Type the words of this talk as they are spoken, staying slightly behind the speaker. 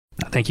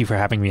Thank you for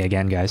having me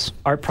again, guys.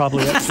 Art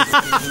probably.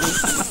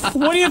 What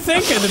are you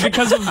thinking? That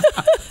because of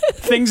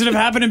things that have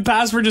happened in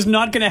past, we're just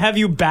not going to have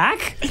you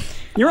back?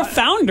 You're a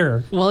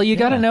founder. Well, you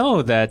got to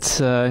know that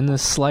in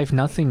this life,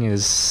 nothing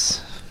is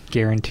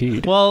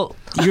guaranteed. Well,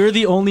 you're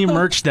the only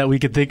merch that we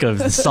could think of,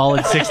 the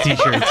solid 6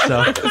 t-shirts.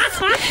 So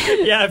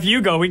yeah, if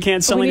you go, we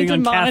can't sell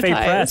anything on Cafe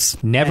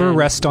Press. Never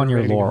rest on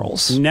your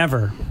laurels.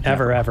 Never,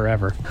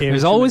 ever.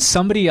 There's always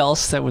somebody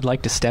else that would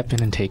like to step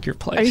in and take your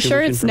place. Are you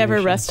sure it's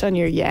never rest on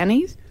your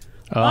yannies?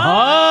 Oh!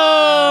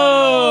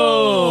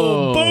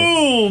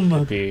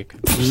 Boom! Big.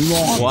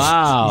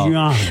 wow,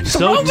 Yeah.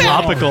 so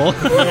topical.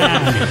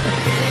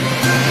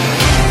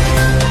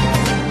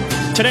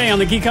 Today on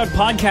the Geek Out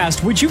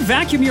podcast, would you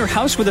vacuum your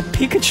house with a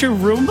Pikachu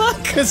Roomba?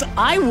 Because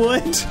I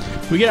would.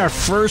 We get our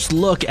first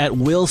look at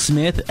Will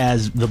Smith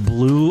as the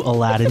blue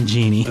Aladdin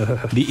genie.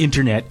 The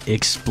internet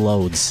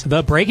explodes.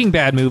 The Breaking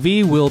Bad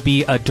movie will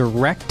be a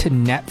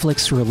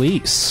direct-to-Netflix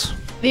release.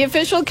 The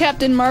official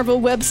Captain Marvel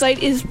website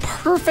is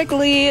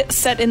perfectly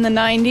set in the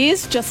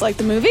 90s, just like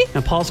the movie. Now,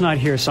 Paul's not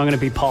here, so I'm going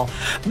to be Paul.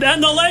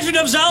 And The Legend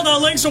of Zelda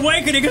Link's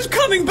Awakening is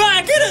coming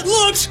back, and it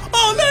looks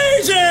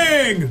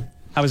amazing!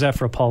 How was that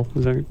for a Paul?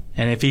 Was that...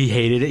 And if he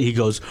hated it, he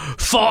goes,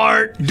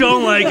 fart,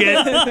 don't like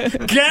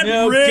it.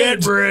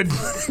 Get rid.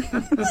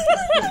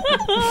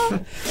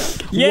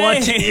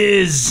 What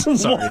is?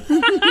 Sorry.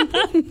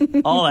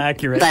 All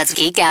accurate. Let's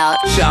geek out.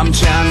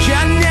 Sometimes you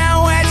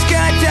know it's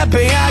good to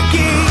be a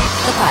geek.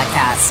 The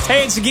podcast.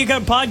 Hey, it's the Geek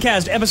Out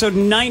Podcast, episode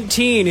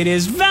 19. It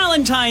is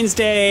Valentine's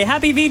Day.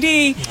 Happy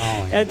VD.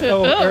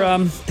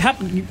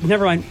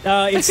 Never mind.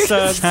 It's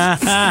Thursday,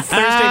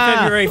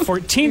 February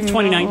 14th,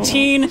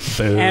 2019.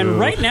 And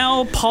right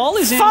now, Paul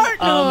is in... Fart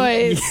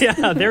noise.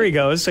 Yeah, there he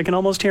goes. I can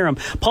almost hear him.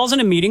 Paul's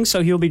in a meeting,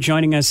 so he'll be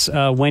joining us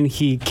when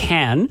he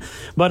can.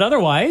 But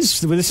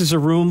otherwise, this is a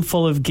room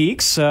full of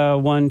geeks.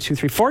 1, 2,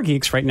 3, 4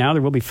 geeks right now.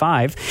 There will be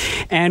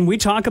 5. And we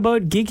talk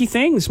about geeky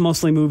things,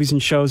 mostly movies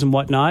and shows and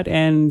whatnot.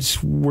 And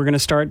we're going to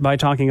start by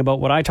talking about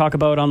what I talk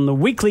about on the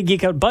weekly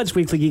Geek Out, Bud's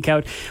Weekly Geek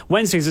Out,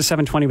 Wednesdays at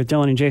 7:20 with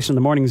Dylan and Jason in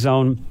the Morning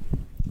Zone.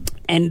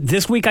 And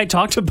this week I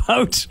talked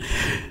about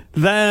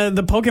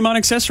the Pokemon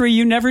accessory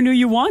you never knew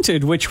you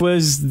wanted, which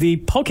was the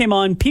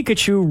Pokemon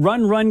Pikachu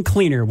Run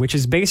Cleaner, which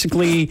is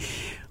basically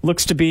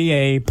looks to be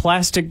a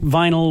plastic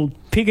vinyl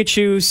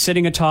Pikachu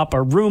sitting atop a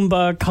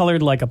Roomba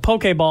colored like a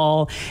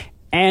Pokeball.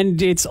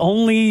 And it's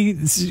only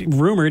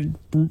rumored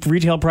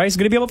retail price is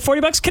going to be about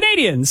 $40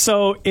 Canadian.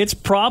 So it's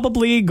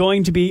probably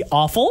going to be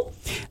awful.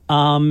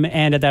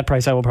 And at that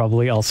price, I will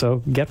probably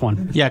also get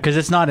one. Yeah, because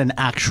it's not an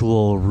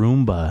actual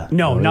Roomba.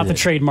 No, not the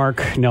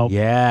trademark. No.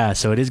 Yeah,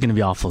 so it is going to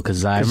be awful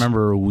because I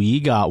remember we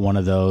got one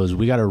of those.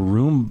 We got a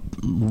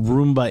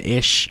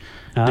Roomba-ish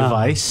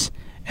device.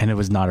 And it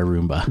was not a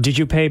Roomba. Did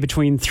you pay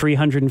between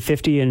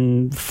 $350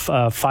 and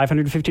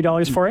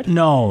 $550 for it?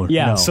 No.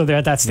 Yeah, no. so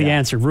that's the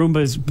answer.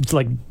 Roombas,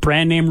 like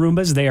brand name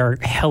Roombas, they are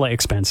hella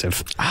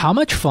expensive. How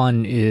much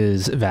fun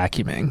is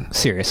vacuuming?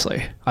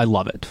 Seriously. I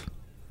love it.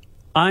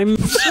 We got a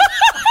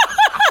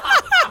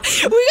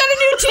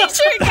new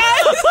t-shirt,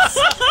 guys.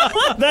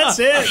 That's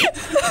it.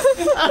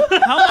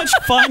 How much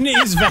fun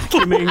is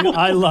vacuuming?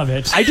 I love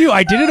it. I do.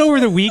 I did it over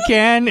the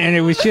weekend, and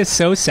it was just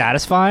so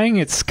satisfying.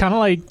 It's kind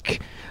of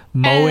like...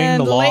 mowing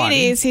the lawn.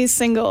 Ladies, he's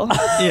single.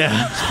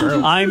 Yeah.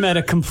 I'm at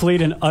a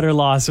complete and utter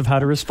loss of how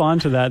to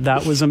respond to that.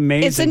 That was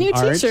amazing. It's a new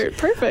Art. t-shirt.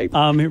 Perfect.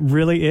 It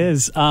really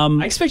is.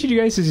 I expected you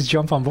guys to just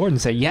jump on board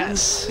and say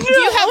yes. Do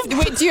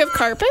you have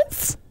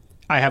carpets?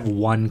 I have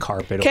one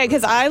carpet. Okay,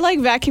 because I like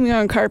vacuuming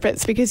on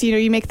carpets because,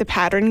 you make the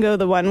pattern go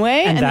the one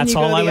way and that's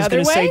then you go all I the was other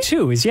going to say, way.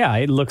 too, is,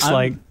 it looks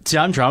like... See,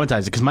 I'm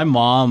traumatized because my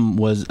mom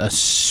was a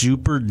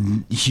super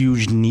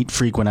huge neat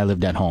freak when I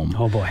lived at home.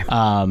 Oh, boy.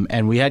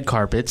 And we had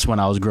carpets when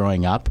I was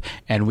growing up,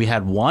 and we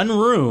had one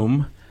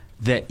room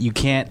that you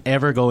can't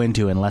ever go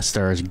into unless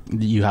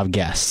you have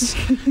guests.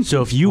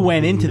 So if you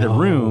went into the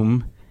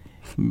room...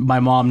 My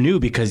mom knew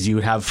because you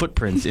would have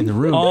footprints in the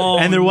room.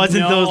 And there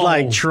wasn't those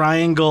like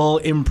triangle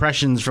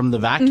impressions from the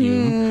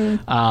vacuum.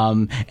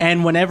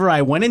 And whenever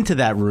I went into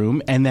that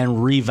room and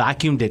then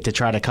re-vacuumed it to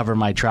try to cover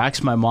my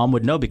tracks, my mom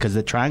would know because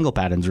the triangle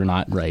patterns were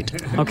not right.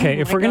 Okay,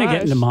 if we're going to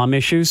get into mom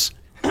issues,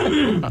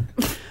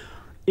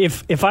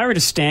 if I were to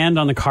stand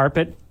on the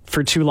carpet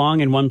for too long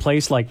in one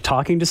place, like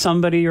talking to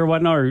somebody or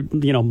whatnot, or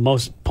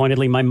most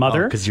pointedly my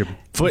mother, because your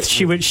foot,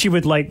 she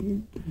would like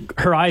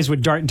her eyes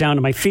would dart down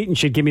to my feet and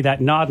she'd give me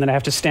that nod, and then I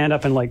have to stand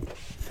up and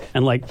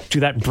do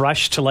that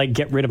brush to like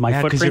get rid of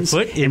my footprints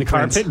in the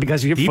carpet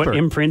because your foot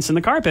imprints in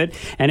the carpet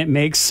and it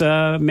makes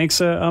a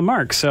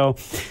mark. So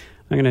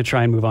I'm going to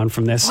try and move on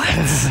from this.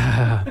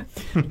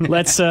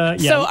 Let's. Yeah.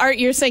 So, Art,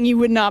 you're saying you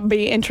would not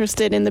be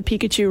interested in the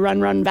Pikachu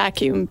Run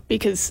vacuum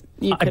because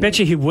you couldn't. I bet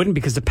you he wouldn't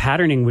because the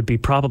patterning would be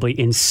probably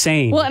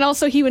insane. Well, and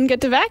also he wouldn't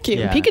get to vacuum.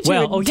 Yeah.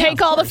 Pikachu would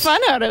take all the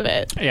fun out of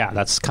it. Yeah,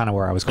 that's kind of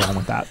where I was going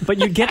with that. But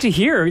you get to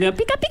hear, pika,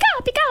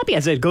 pika, pika, happy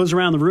as it goes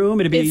around the room.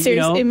 It'd be,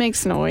 It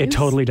makes noise. It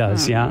totally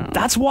does, yeah.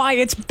 That's why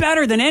it's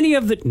better than any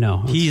of the...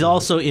 No. He's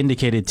also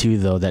indicated, too,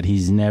 though, that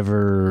he's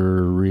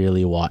never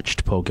really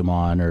watched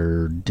Pokemon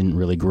or didn't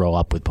really grow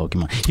up with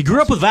Pokemon. He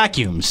grew up with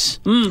vacuums,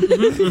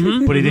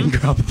 but he didn't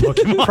grow up with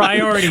Pokemon.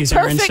 Priorities,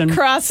 Perfect Aronson.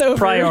 crossover.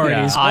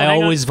 Priorities. I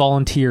always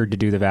volunteered to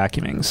do the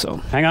vacuuming, so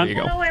Hang on. there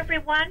you go. Hello,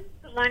 everyone.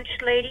 The lunch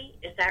lady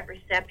is at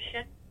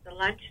reception. The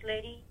lunch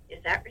lady is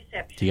at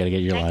reception. You got to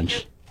get your Thank lunch.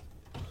 you.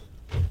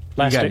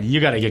 You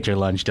got to get your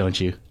lunch, don't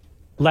you?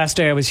 Last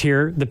day I was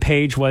here, the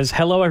page was,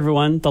 hello,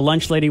 everyone. The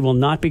lunch lady will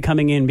not be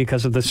coming in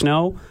because of the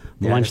snow.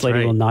 The Yeah, lunch that's lady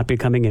right. will not be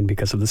coming in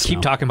because of the snow.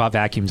 Keep talking about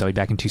vacuums. I'll be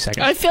back in 2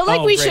 seconds. I feel like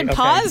Oh, we great, should okay.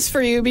 pause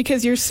for you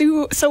because you're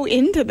so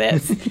into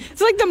this.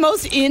 It's like the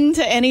most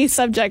into any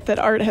subject that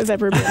Art has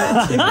ever been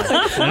into.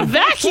 Like,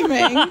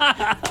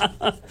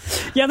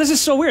 vacuuming. Yeah, this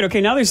is so weird. Okay,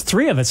 now there's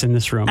 3 of us in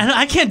this room. And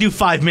I can't do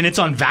 5 minutes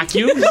on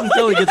vacuums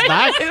until he gets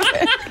back.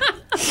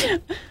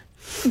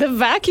 The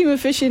vacuum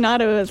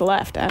aficionado has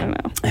left. I don't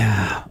know.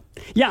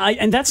 Yeah,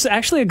 and that's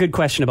actually a good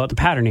question about the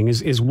patterning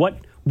is what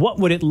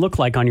would it look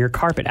like on your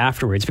carpet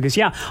afterwards? Because,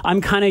 yeah, I'm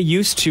kind of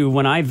used to,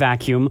 when I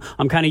vacuum,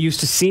 I'm kind of used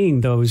to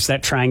seeing that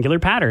triangular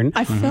pattern.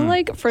 I feel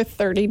like for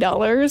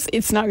 $30,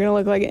 it's not going to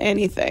look like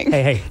anything.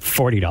 Hey,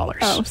 $40.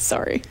 Oh,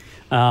 sorry.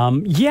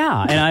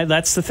 Yeah, and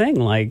that's the thing.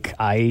 Like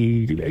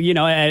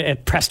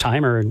at press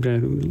time or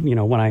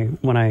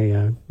when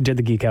I did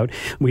the Geek Out,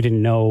 we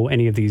didn't know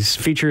any of these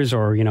features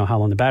or how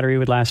long the battery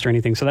would last or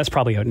anything. So that's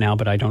probably out now,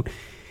 but I don't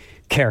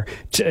care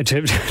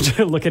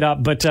to look it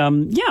up. But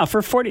yeah, for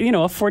a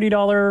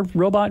 $40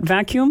 robot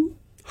vacuum,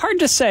 hard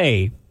to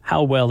say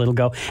how well it'll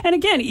go. And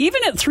again,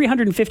 even at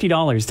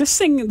 $350, this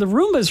thing, the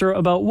Roombas are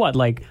about what,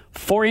 like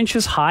 4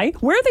 inches high?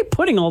 Where are they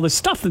putting all the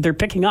stuff that they're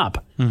picking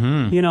up?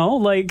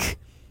 Mm-hmm.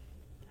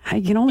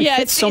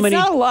 It's so many.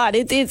 not a lot.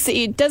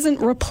 It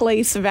doesn't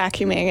replace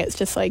vacuuming. It's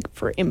just like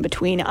for in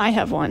between. I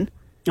have one.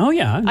 Oh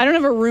yeah. I don't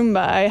have a Roomba.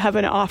 I have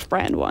an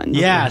off-brand one.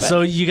 Yeah, But-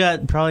 so you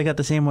probably got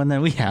the same one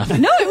that we have.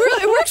 no,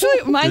 it works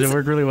really. Does it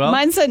work really well?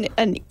 Mine's an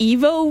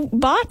Evo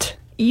bot,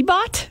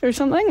 E-bot or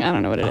something. I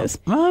don't know what it is.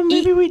 Well,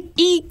 maybe we...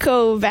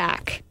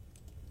 Ecovac.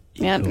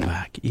 Yeah, I don't know.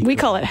 Ecovac, We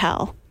call it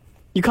Hal.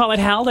 You call it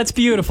Hal? That's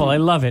beautiful. I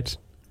love it.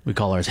 We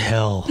call ours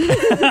hell.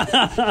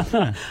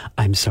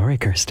 I'm sorry,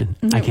 Kirsten.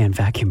 I can't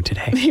vacuum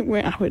today.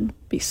 I would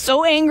be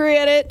so angry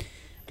at it.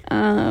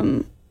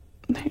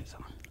 There's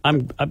one.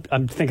 I'm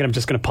thinking I'm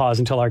just going to pause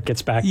until Art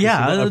gets back.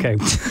 Yeah. Okay.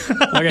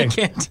 Okay.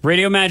 can't.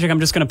 Radio magic.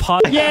 I'm just going to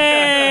pause.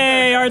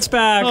 Yay! Art's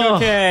back. Oh.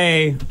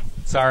 Okay.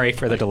 Sorry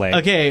for the delay.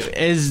 Okay,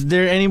 is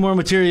there any more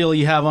material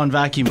you have on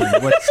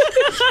vacuuming? What's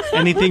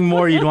anything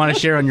more you'd want to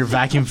share on your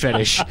vacuum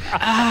fetish?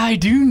 I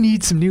do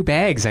need some new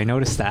bags. I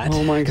noticed that.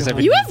 Oh my 'Cause God. I've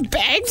been- You have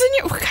bags in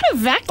your. What kind of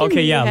vacuum? Okay,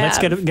 do you yeah. Let's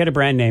have? get a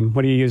brand name.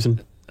 What are you using?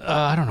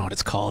 I don't know what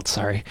it's called.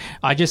 Sorry.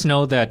 I just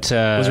know that.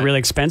 Was it really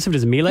expensive?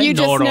 Does it Miele? You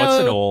just no, know,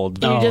 it's an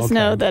old. You Oh, just okay.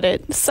 know that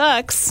it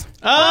sucks.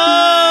 Oh!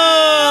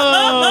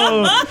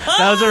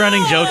 That was a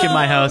running joke in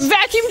my house.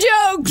 Vacuum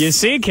jokes. You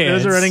see, kids. It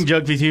was a running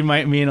joke between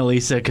me and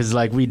Elisa because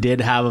we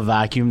did have a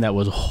vacuum that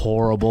was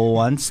horrible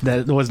once.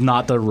 That was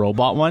not the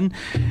robot one,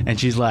 and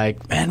she's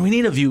like, "Man, we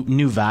need a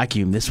new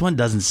vacuum. This one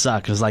doesn't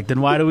suck." I was like,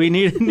 "Then why do we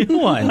need a new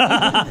one?"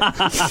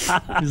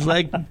 He's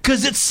like,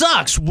 "Because it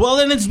sucks." Well,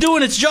 then it's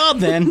doing its job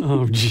then.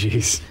 Oh,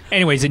 jeez.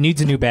 Anyways, it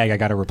needs a new bag. I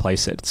got to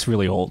replace it. It's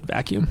really old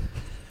vacuum.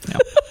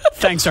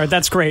 Thanks, Art.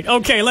 That's great.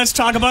 Okay, let's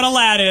talk about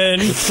Aladdin.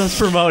 Let's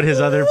promote his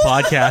other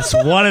podcasts.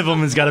 One of them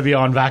has got to be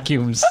on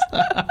vacuums.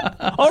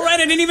 All right,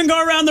 I didn't even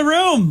go around the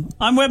room.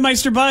 I'm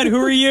Webmeister Bud. Who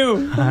are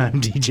you? I'm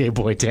DJ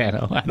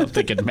Boitano. I don't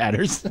think it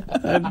matters.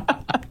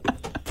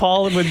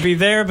 Paul would be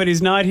there, but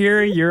he's not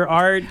here. You're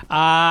Art.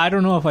 I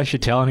don't know if I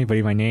should tell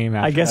anybody my name.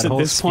 After I guess that at whole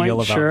this point,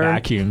 spiel about sure.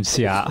 vacuums.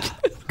 Yeah.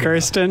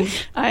 Kirsten.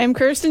 I am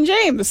Kirsten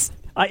James.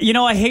 I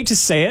hate to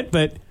say it,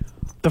 but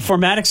the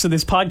formatics of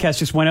this podcast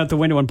just went out the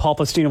window when Paul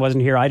Plestina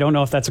wasn't here. I don't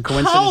know if that's a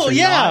coincidence Oh, or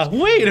yeah. not.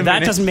 Wait a minute.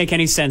 That doesn't make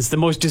any sense. The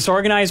most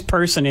disorganized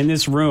person in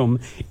this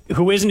room,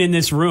 who isn't in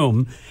this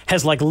room,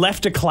 has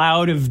left a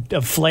cloud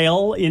of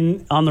flail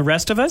on the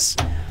rest of us.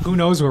 Who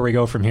knows where we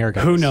go from here,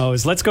 guys? Who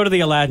knows? Let's go to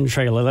the Aladdin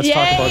trailer. Let's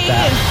talk Yay! about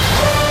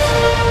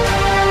that.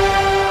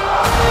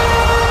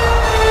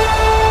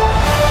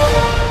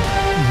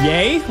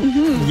 Yay?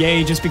 Mm-hmm.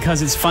 Yay just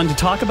because it's fun to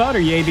talk about, or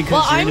yay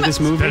because you're into this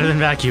movie? Better than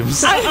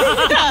vacuums.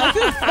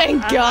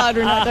 Thank God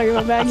we're not talking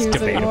about vacuums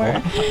anymore.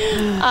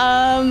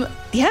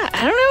 Yeah,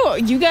 I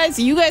don't know. You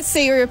guys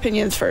say your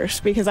opinions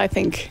first because I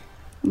think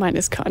mine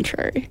is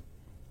contrary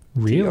to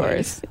Really?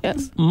 yours.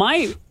 Yes.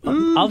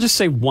 I'll just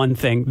say one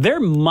thing. There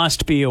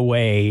must be a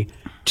way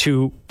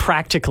to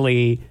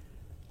practically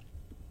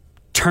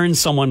turn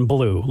someone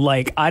blue.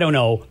 I don't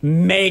know,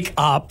 make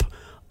up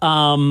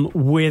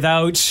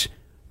without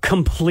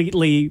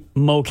completely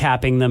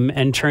mocapping them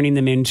and turning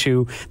them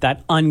into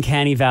that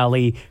uncanny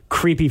valley,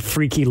 creepy,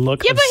 freaky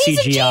look Yeah, of but he's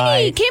CGI. a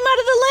genie. He came out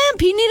of the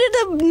lamp. He needed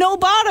a no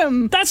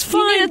bottom. That's He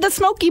fine. needed the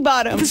smoky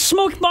bottom. The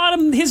smoke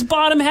bottom, his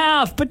bottom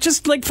half, but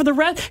just for the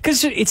rest,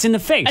 because it's in the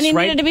face, And he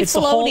right? needed to be it's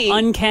the whole floaty.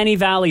 uncanny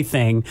valley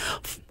thing.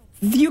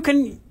 You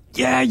can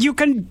yeah, you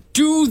can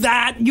do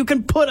that. You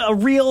can put a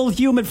real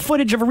human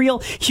footage of a real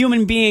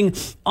human being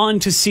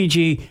onto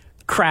CG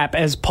crap,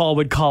 as Paul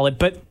would call it,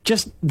 but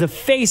just the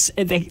face,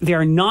 they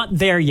are not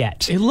there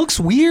yet. It looks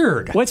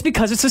weird. Well, it's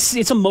because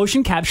it's a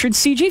motion captured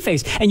CG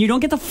face, and you don't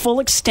get the full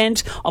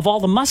extent of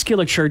all the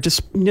musculature.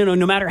 Just no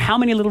matter how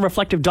many little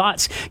reflective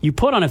dots you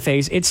put on a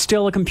face, it's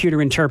still a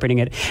computer interpreting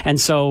it.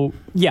 And so,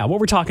 yeah, what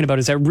we're talking about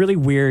is that really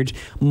weird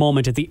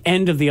moment at the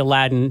end of the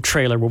Aladdin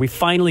trailer where we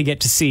finally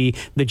get to see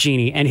the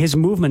genie, and his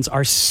movements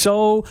are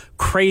so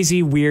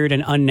crazy, weird,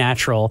 and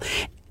unnatural.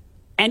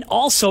 And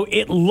also,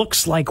 it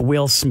looks like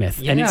Will Smith.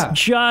 Yeah. And it's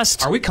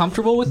just... Are we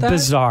comfortable with that?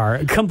 Bizarre.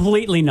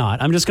 Completely not.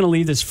 I'm just going to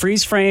leave this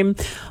freeze frame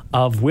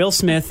of Will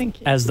Smith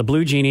as the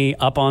blue genie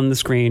up on the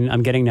screen.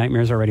 I'm getting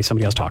nightmares already.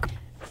 Somebody else talk.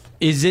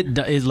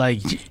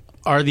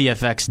 Are the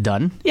effects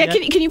done? Yeah,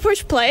 can you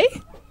push play?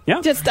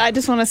 Yeah. I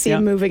just want to see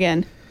him move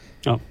again.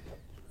 Oh.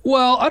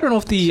 Well, I don't know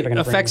if the if I can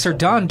effects bring are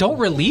done. Don't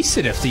release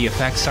it if the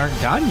effects aren't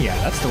done yet.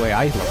 That's the way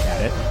I look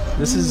at it.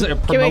 This is a here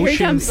he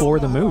promotion comes. for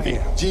the movie.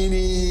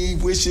 Genie,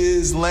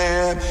 wishes,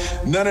 lamb,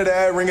 none of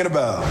that ringing a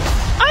bell.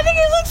 I think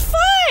it looks fine.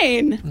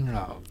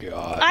 Oh,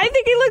 God. I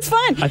think it looks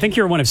fine. I think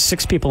you're one of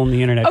 6 people on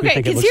the internet who Okay,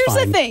 think it because looks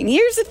here's fine.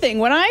 Here's the thing.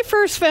 When I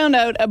first found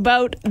out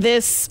about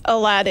this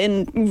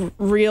Aladdin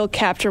real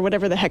capture,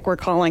 whatever the heck we're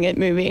calling it,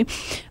 movie,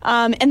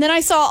 and then I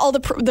saw all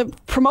the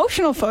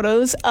promotional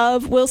photos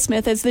of Will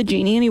Smith as the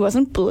genie, and he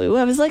wasn't blue.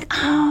 I was like,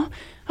 oh,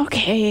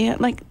 okay.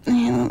 Like,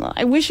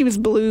 I wish he was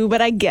blue,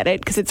 but I get it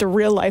because it's a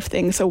real life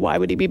thing. So why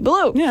would he be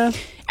blue? Yeah.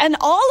 And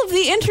all of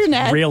the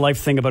internet. Real life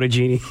thing about a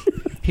genie.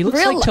 He looks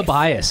Real like life.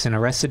 Tobias in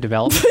Arrested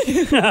Development.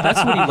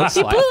 That's what he looks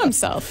He like. blew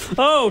himself.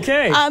 Oh,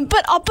 okay.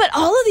 But all of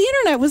the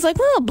internet was like,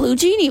 well, blue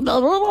genie, blah,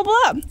 blah, blah,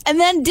 blah. And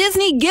then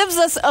Disney gives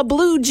us a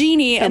blue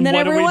genie, and then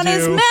what do we everyone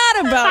is do?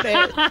 mad about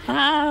it.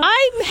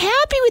 I'm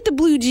happy with the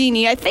blue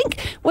genie. I think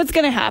what's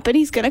going to happen,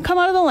 he's going to come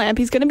out of the lamp,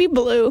 he's going to be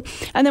blue,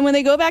 and then when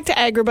they go back to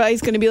Agrabah,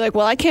 he's going to be like,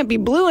 well, I can't be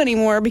blue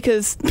anymore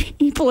because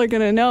people are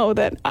going to know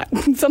that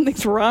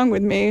something's wrong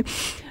with me.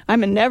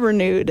 I'm a never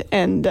nude,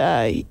 and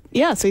so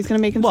he's going to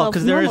make himself. Well,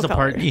 because there is a normal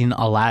part color. in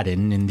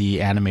Aladdin in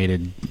the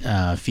animated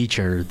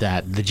feature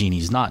that the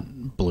genie's not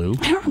blue.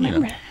 I don't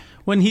remember.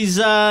 When he's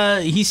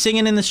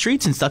singing in the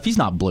streets and stuff, he's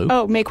not blue.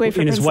 Oh, make way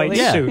for in his Prince white Ali.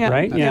 suit, Yeah.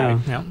 right?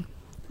 Yeah.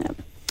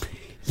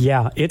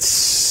 Yeah,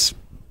 it's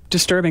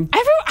disturbing. I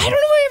don't know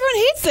why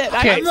everyone hates it.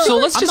 Okay, so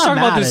let's I'm just not talk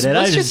about mad this. at it.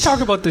 Let's I just just- talk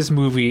about this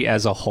movie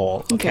as a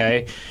whole.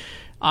 Okay. Okay,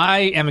 I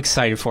am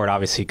excited for it,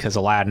 obviously, because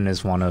Aladdin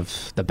is one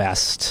of the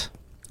best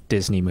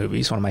Disney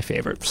movies, one of my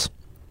favorites.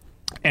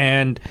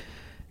 And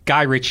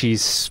Guy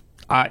Ritchie's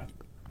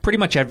pretty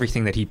much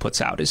everything that he puts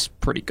out is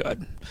pretty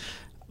good.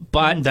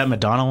 But That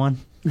Madonna one?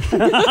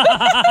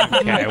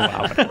 okay,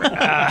 well, whatever.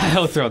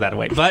 I'll throw that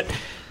away. But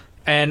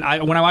when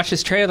I watched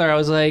this trailer, I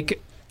was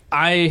like,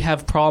 I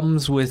have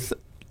problems with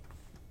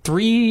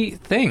 3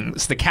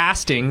 things: the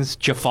castings,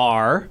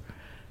 Jafar,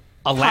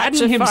 Aladdin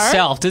Jafar?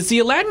 himself. Does the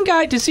Aladdin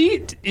guy? Is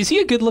he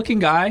a good-looking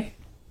guy?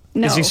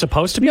 No. Is he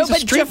supposed to be? No, He's a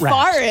but street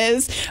Jafar rat.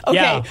 is. Okay.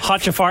 Yeah,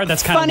 Hot Jafar,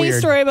 that's kind of Funny weird.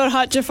 story about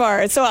Hot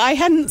Jafar. So I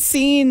hadn't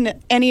seen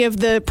any of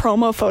the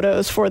promo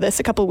photos for this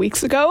a couple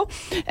weeks ago,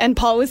 and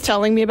Paul was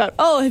telling me about,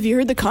 have you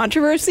heard the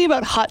controversy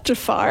about Hot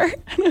Jafar?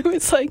 And I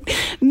was like,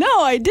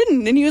 no, I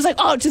didn't. And he was like,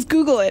 just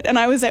Google it. And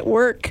I was at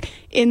work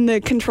in the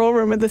control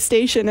room of the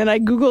station, and I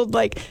Googled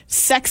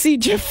sexy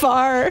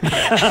Jafar. This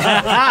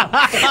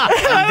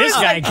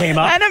guy came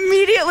up. And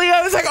immediately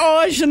I was like,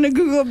 I shouldn't have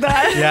Googled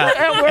that.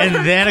 at work. And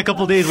then a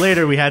couple days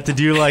later, we had to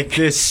do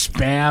this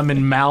spam and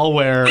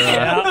malware.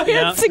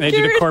 Yeah. They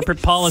did a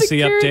corporate policy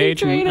security update.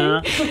 training.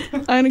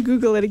 I'm going to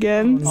Google it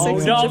again.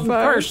 Sexy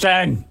Jafar.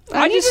 person.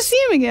 I need to see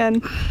him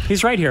again.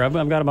 He's right here. I've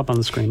got him up on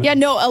the screen. Yeah,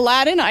 no,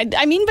 Aladdin.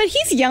 I mean, but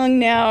he's young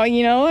now.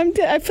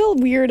 I feel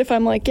weird if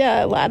I'm like,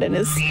 yeah, Aladdin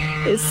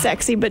is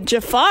sexy, but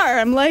Jafar,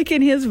 I'm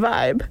liking his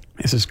vibe.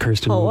 This is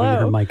Kirsten Hello. moving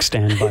her mic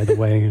stand, by the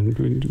way.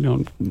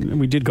 And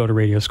we did go to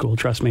radio school,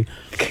 trust me.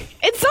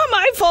 It's not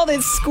my fault.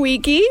 It's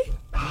squeaky.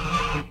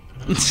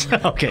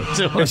 Okay,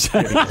 so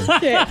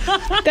Okay,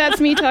 that's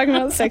me talking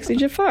about sexy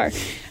Jafar.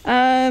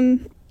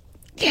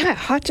 Yeah,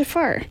 Hot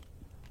Jafar.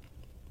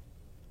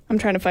 I'm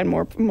trying to find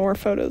more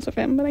photos of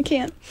him, but I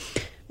can't.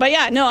 But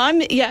yeah, no,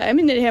 I'm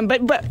into him.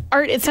 But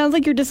Art, it sounds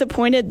like you're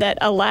disappointed that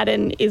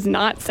Aladdin is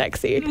not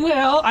sexy.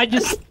 Well, I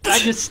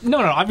just no.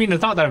 I mean,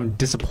 it's not that I'm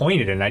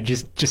disappointed, and it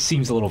just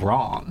seems a little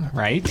wrong,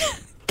 right?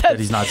 that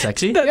he's not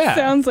sexy. That Yeah.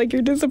 sounds like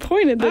you're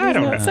disappointed that I he's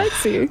don't not know.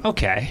 sexy.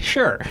 Okay,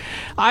 sure.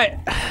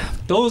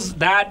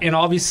 And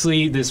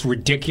obviously this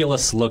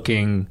ridiculous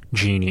looking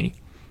genie,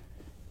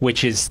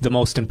 which is the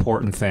most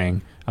important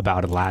thing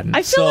about Aladdin.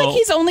 I feel like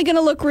he's only going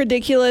to look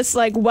ridiculous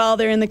while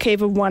they're in the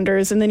Cave of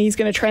Wonders, and then he's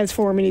going to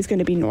transform and he's going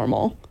to be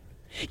normal.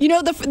 In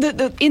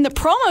the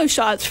promo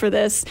shots for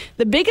this,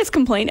 the biggest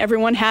complaint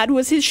everyone had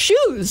was his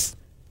shoes.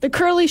 the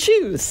curly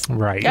shoes.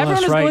 Right. Everyone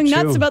that's was right, going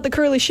nuts too. about the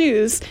curly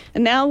shoes,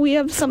 and now we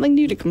have something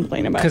new to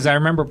complain about. Because I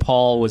remember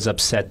Paul was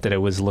upset that it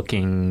was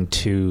looking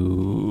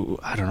too,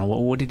 I don't know,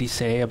 what did he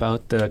say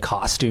about the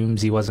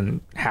costumes? He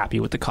wasn't happy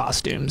with the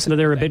costumes. So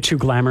they're a bit too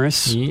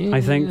glamorous,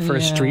 I think, for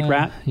a street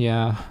rat.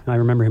 Yeah. I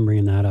remember him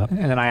bringing that up.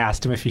 And then I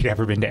asked him if he'd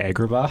ever been to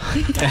Agrabah.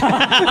 Maybe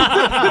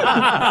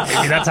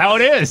that's how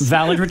it is.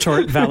 Valid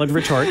retort.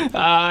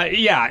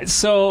 Yeah,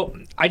 so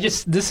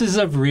this is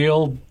a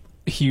real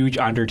huge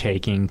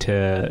undertaking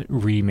to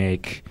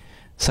remake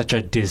such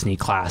a Disney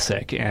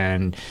classic,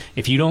 and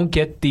if you don't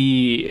get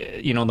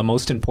the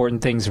most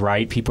important things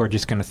right, people are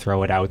just going to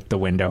throw it out the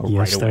window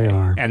Yes, right away. they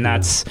are. And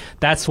that's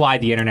why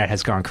the internet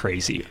has gone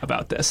crazy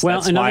about this. Well,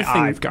 that's why another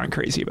thing- I've gone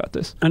crazy about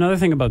this. Another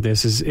thing about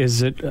this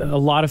is that a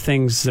lot of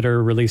things that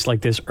are released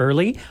like this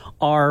early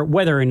are,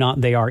 whether or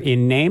not they are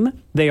in name,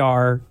 they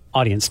are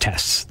audience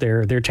tests.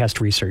 They're test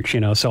research,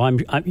 So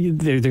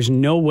there's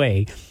no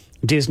way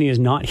Disney is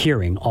not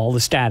hearing all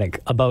the static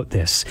about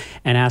this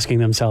and asking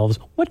themselves,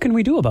 what can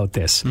we do about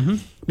this? Mm-hmm.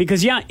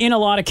 Because, in a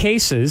lot of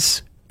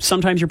cases,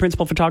 sometimes your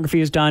principal photography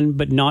is done,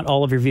 but not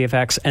all of your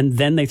VFX, and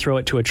then they throw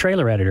it to a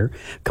trailer editor,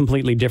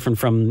 completely different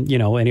from,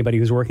 anybody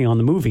who's working on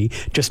the movie,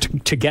 just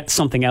to get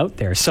something out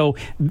there. So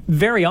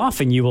very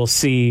often you will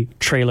see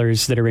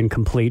trailers that are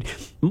incomplete.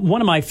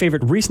 One of my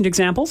favorite recent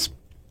examples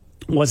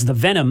was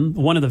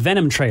one of the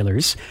Venom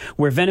trailers,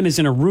 where Venom is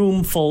in a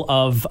room full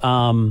of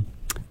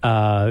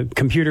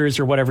computers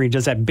or whatever. He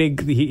does that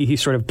big, he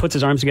sort of puts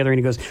his arms together and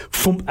he goes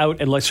foom,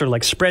 out and sort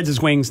of spreads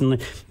his wings,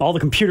 and all the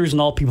computers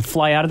and all people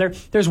fly out of there.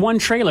 There's one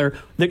trailer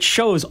that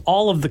shows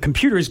all of the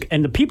computers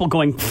and the people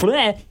going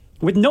fleh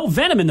with no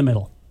Venom in the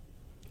middle.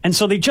 And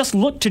so they just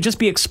look to just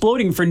be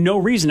exploding for no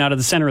reason out of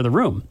the center of the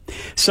room.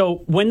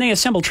 So when they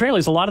assemble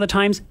trailers, a lot of the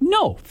times,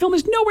 film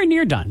is nowhere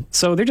near done.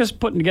 So they're just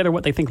putting together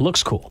what they think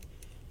looks cool.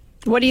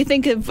 What do you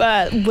think of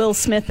Will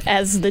Smith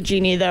as the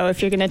genie, though,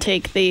 if you're going to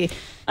take the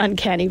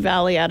uncanny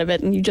valley out of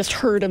it and you just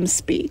heard him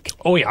speak?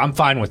 Oh, yeah, I'm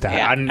fine with that.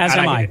 Yeah. As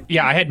am I.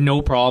 Yeah, I had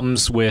no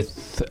problems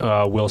with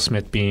Will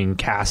Smith being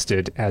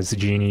casted as the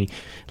genie.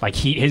 Like,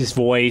 his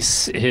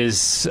voice,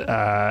 his...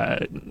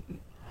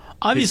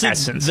 Obviously,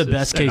 essence the is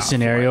best case enough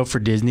scenario for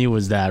Disney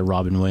was that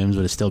Robin Williams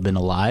would have still been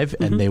alive,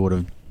 and they would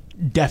have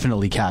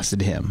definitely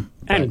casted him.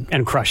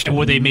 And crushed him.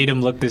 Would they made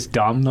him look this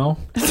dumb, though?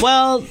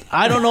 Well,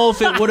 I don't know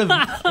if it would have.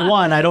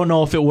 I don't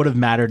know if it would have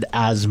mattered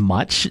as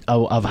much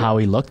of how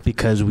he looked,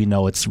 because we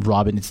know it's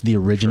Robin. It's the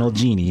original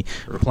genie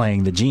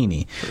playing the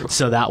genie,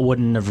 so that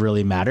wouldn't have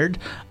really mattered.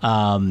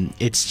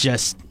 It's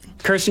just.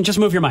 Kirsten, just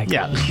move your mic.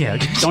 Yeah.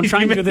 Don't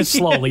try and do this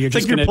slowly. You're It's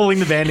just like you're going to... pulling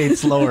the Band-Aid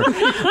slower.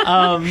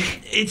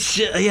 It's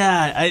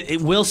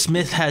just, Will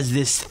Smith has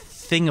this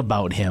thing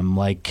about him,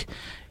 like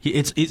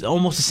it's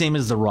almost the same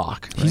as The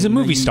Rock. Right? He's a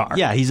movie star.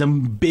 Yeah, he's a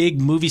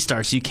big movie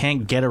star, so you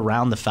can't get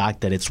around the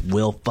fact that it's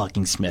Will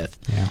fucking Smith.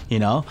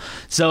 Yeah.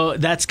 So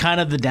that's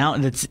kind of the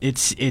down.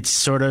 It's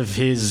sort of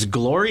his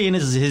glory and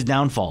his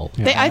downfall.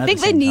 I think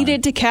they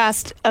needed to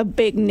cast a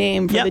big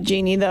name for the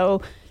genie,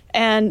 though.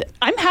 And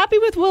I'm happy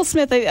with Will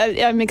Smith.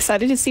 I'm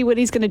excited to see what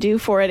he's going to do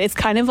for it. It's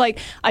kind of like,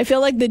 I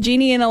feel like the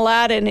genie in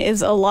Aladdin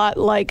is a lot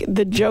like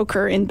the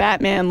Joker in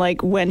Batman,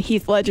 like when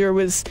Heath Ledger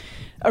was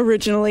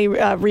originally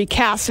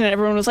recast and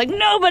everyone was like,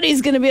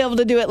 nobody's going to be able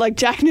to do it like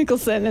Jack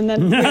Nicholson. And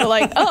then we were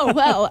like, oh,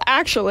 well,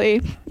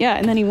 actually, yeah.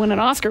 And then he won an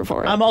Oscar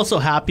for it. I'm also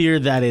happier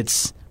that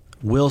it's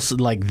Will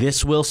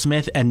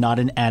Smith and not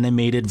an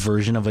animated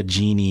version of a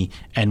genie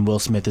and Will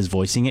Smith is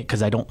voicing it,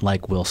 because I don't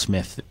like Will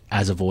Smith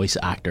as a voice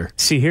actor.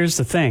 See, here's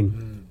the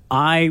thing.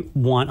 I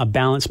want a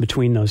balance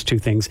between those two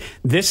things.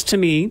 This, to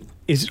me,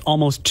 is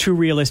almost too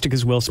realistic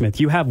as Will Smith.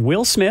 You have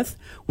Will Smith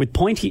with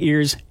pointy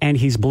ears and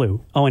he's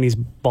blue. Oh, and he's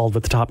bald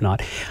with the top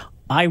knot.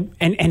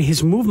 And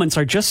his movements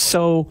are just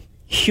so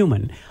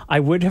human. I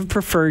would have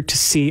preferred to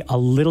see a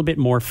little bit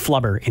more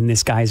flubber in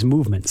this guy's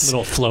movements.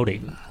 Little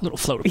floating.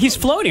 He's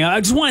floating. I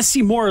just want to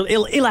see more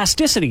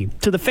elasticity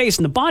to the face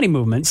and the body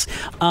movements.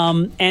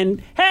 And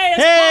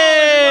hey!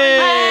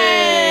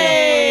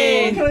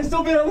 Can I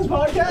still be on this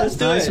podcast? Let's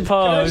do I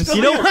suppose.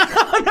 You know,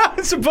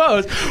 I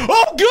suppose.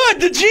 Oh, good,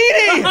 the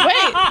genie.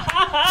 Wait,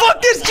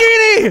 fuck this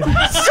genie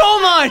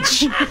so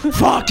much.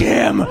 Fuck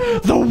him,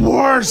 the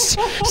worst.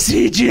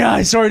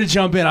 CGI. Sorry to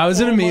jump in. I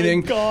was in a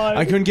meeting. God.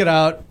 I couldn't get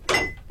out.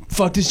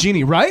 Fuck this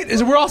genie, right?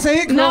 Is it we're all saying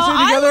it? Can we all say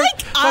it together?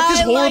 Fuck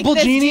this horrible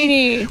this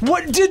genie.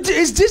 What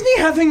is Disney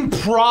having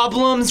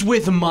problems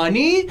with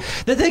money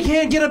that they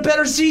can't get a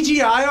better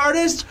CGI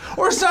artist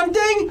or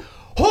something?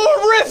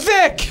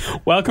 Horrific!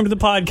 Welcome to the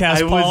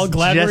podcast, Paul.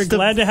 Glad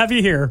to have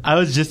you here. I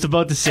was just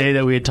about to say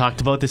that we had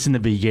talked about this in the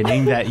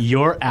beginning, that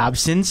your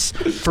absence,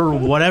 for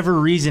whatever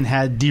reason,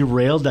 had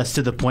derailed us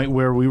to the point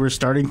where we were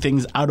starting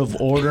things out of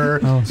order.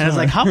 And I was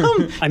like, how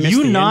come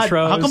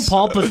how come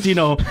Paul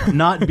Plastino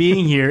not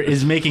being here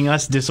is making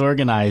us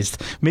disorganized?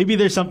 Maybe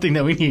there's something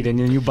that we need, and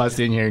then you bust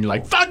in here and you're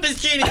like, fuck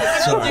this genie!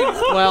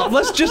 Well,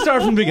 let's just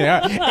start from the beginning.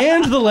 All right.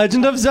 And The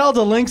Legend of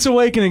Zelda: Link's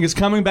Awakening is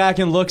coming back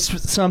and looks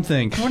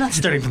something. We're not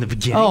starting from the beginning.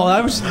 beginning. Oh,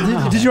 that was.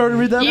 Did you already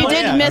read that? You part?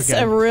 did miss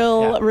okay. a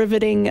real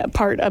riveting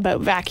part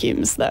about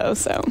vacuums, though.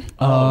 So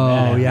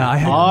Oh, yeah. I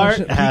had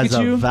Art has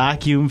Pikachu? a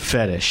vacuum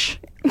fetish.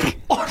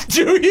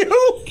 Do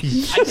you?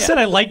 I said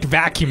I liked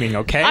vacuuming.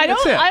 Okay, I don't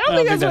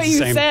think that's that's what the you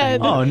same said.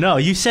 thing. Oh no,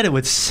 you said it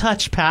with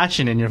such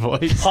passion in your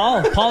voice.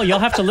 Paul, you'll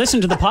have to listen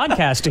to the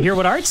podcast to hear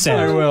what Art said.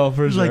 I will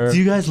for He's sure. like, do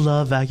you guys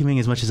love vacuuming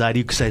as much as I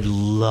do? Because I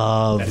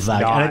love vacuuming.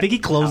 And I think he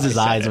closed his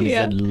eyes when he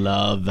Yeah. said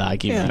love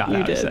vacuuming. Yeah, Not you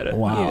how I did. said it.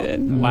 Wow. You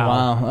did.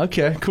 Wow.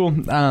 Okay, cool.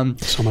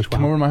 So much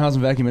Come wow. over to my house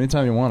and vacuum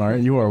anytime you want, all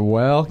right? You are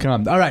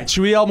welcome. All right,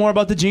 should we yell more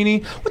about the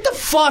genie? What the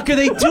fuck are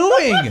they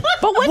doing?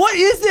 But what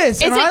is this?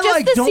 Is and it I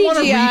just the don't want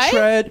to CGI?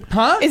 retread.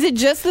 Huh? Is it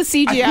just the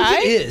CGI? I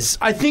think it is.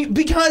 I think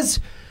because,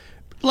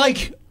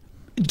 like,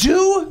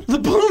 do the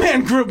Blue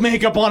Man Group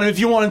makeup on him if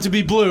you want him to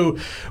be blue,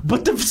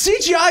 but the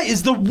CGI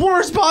is the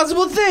worst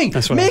possible thing.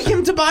 That's what Make I'm saying.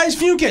 him Tobias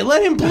Funke.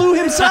 Let him blue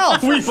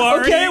himself. We've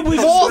already- okay, we've this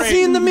is all great.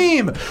 seen the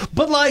meme.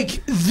 But,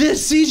 like,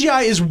 this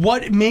CGI is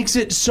what makes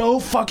it so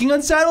fucking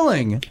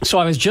unsettling. So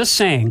I was just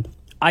saying,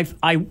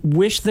 I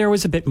wish there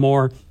was a bit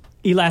more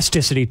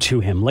elasticity to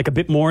him, like a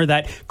bit more of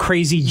that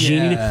crazy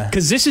gene, Yeah.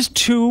 because this is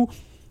too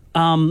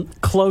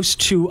close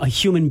to a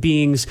human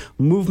being's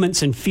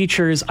movements and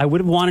features. I would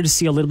have wanted to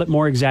see a little bit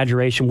more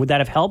exaggeration. Would that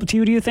have helped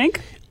you, do you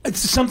think? It's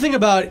something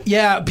about,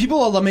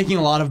 people are making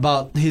a lot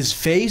about his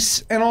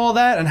face and all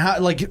that, and how,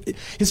 like,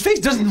 his face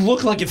doesn't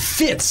look like it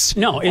fits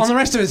No, it's- on the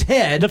rest of his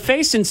head. The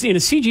face in a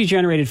CG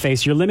generated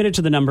face, you're limited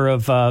to the number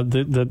of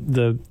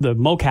the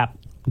mocap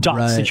dots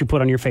Right. that you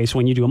put on your face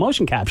when you do a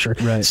motion capture.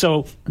 Right.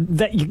 So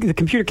that the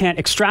computer can't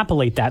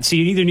extrapolate that. So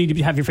you either need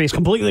to have your face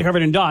completely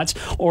covered in dots,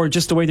 or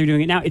just the way they're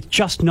doing it now, it's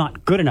just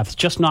not good enough. It's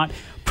just not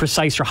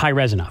precise or high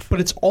res enough. But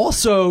it's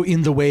also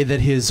in the way that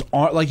his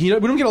arm, like, we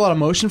don't get a lot of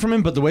motion from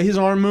him, but the way his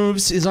arm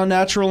moves is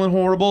unnatural and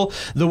horrible.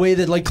 The way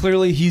that, like,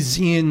 clearly he's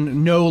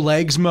in no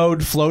legs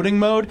mode, floating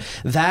mode,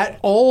 that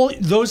all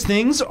those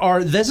things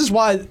are, this is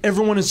why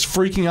everyone is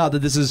freaking out that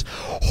this is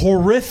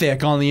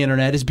horrific on the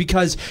internet, is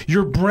because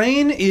your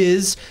brain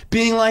is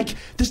being like,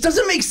 this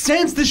doesn't make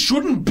sense. This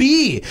shouldn't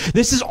be.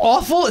 This is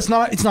awful. It's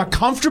not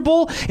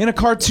comfortable. In a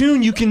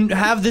cartoon, you can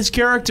have this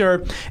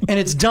character and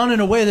it's done in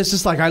a way that's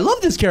just like, I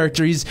love this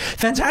character. He's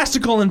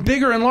fantastical and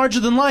bigger and larger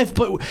than life,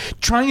 but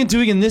trying and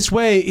doing it in this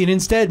way, it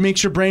instead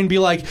makes your brain be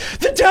like,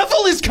 the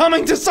devil is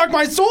coming to suck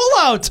my soul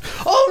out.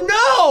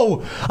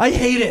 Oh no! I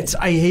hate it.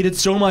 I hate it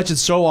so much.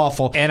 It's so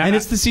awful. And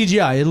it's the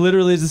CGI. It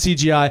literally is the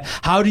CGI.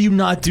 How do you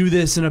not do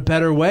this in a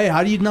better way?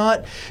 How do you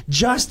not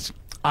just...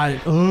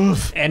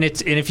 And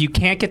if you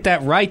can't get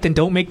that right, then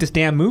don't make this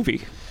damn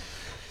movie.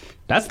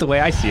 That's the way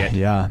I see it.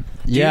 Yeah.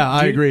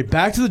 I agree.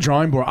 Back to the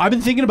drawing board. I've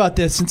been thinking about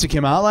this since it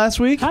came out last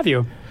week. Have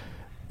you?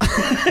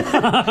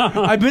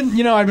 I've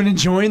been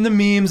enjoying the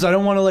memes. I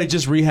don't want to, like,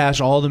 just rehash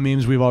all the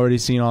memes we've already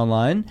seen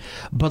online,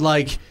 but,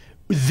 like,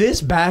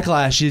 this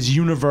backlash is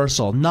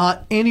universal.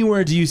 Not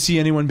anywhere do you see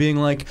anyone being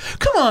like,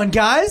 come on,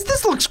 guys,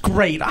 this looks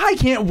great. I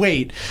can't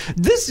wait.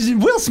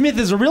 Will Smith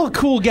is a real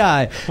cool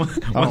guy.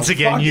 Once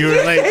again, you were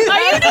like, Are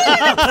you doing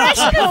an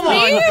impression of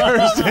me?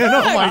 Person.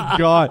 Oh my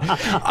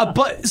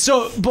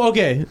god.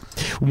 Okay,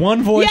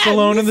 one voice Yeah,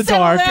 alone in the settle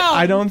dark. down.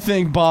 I don't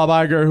think Bob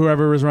Iger,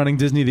 whoever is running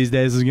Disney these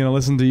days, is going to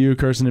listen to you,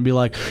 Kirsten, and be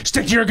like,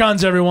 stick to your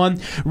guns,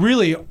 everyone.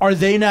 Really, are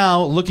they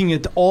now looking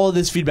at all of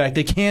this feedback?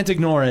 They can't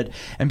ignore it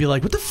and be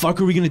like, what the fuck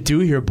are we going to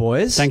do here,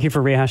 boys? Thank you for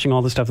rehashing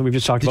all the stuff that we've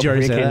just talked Did about. you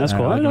already say that? That's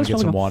cool. All right, That's get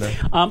some water.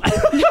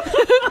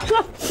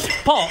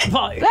 Paul.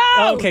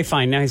 No! Okay,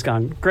 fine. Now he's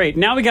gone. Great.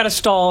 Now we got to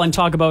stall and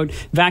talk about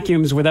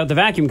vacuums without the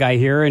vacuum guy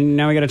here, and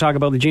now we got to talk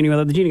about the genie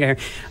without the genie guy here.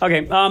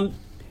 Okay.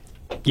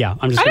 Yeah,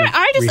 I'm just.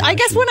 I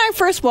guess when I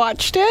first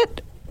watched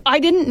it, I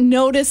didn't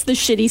notice the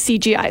shitty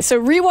CGI. So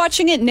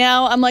rewatching it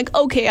now, I'm like,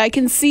 okay, I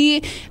can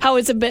see how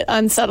it's a bit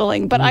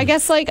unsettling. But I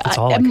guess, like,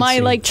 all I can my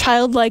see. like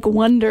childlike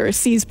wonder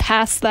sees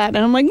past that, and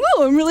I'm like,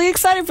 no, I'm really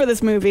excited for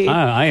this movie.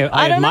 I don't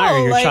admire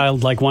know, your like,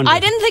 childlike wonder. I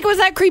didn't think it was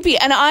that creepy,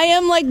 and I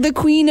am like the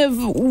queen of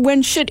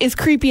when shit is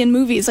creepy in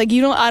movies. Like,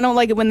 I don't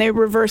like it when they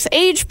reverse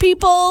age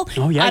people.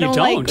 Oh, yeah, I you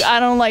don't. I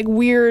don't like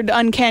weird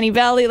uncanny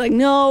valley. Like,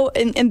 no,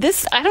 and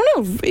this, I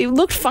don't know, it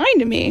looked fine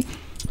to me.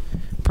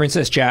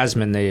 Princess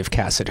Jasmine, they have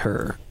casted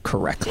her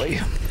correctly.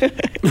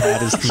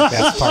 That is the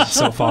best part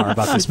so far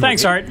about this movie.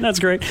 Thanks, Art. That's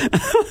great.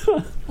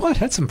 What?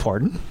 That's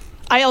important.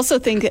 I also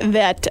think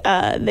that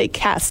they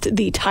cast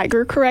the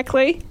tiger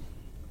correctly.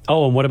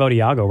 Oh, and what about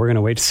Iago? We're going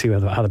to wait to see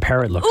how the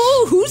parrot looks.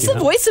 Ooh, who's the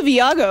voice of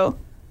Iago?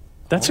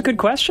 That's a good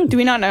question. Do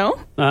we not know?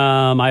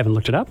 I haven't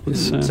looked it up.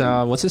 It's,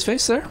 What's his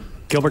face there?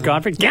 Gilbert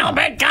Godfrey.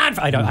 Gilbert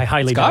Godfrey. I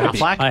highly doubt it.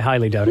 Affleck. I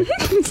highly doubt it.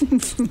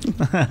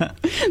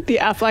 The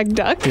Affleck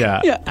duck?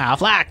 yeah, Yeah.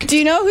 Affleck. Do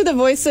you know who the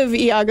voice of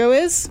Iago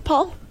is,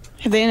 Paul?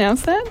 Have they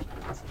announced that?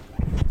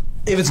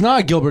 If it's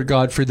not Gilbert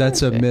Gottfried,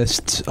 that's a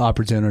missed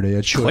opportunity.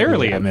 It should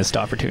Clearly be. a missed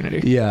opportunity.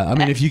 Yeah, I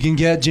mean, if you can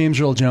get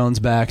James Earl Jones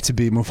back to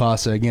be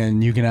Mufasa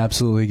again, you can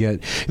absolutely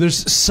get...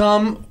 There's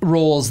some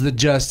roles that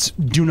just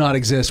do not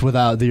exist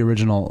without the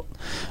original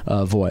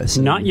voice.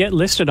 Not yet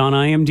listed on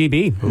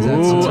IMDb.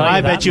 Ooh,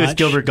 I bet you it's much.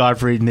 Gilbert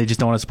Gottfried, and they just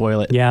don't want to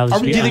spoil it. Yeah.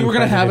 Do you think we're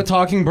going to have a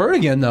talking bird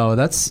again, though?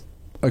 That's...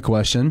 a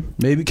question.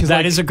 Maybe because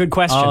That is a good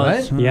question.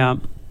 right? Yeah.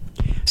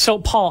 So,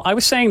 Paul, I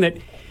was saying that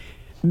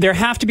there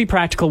have to be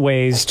practical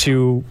ways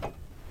to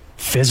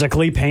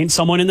physically paint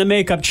someone in the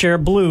makeup chair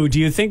blue. Do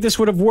you think this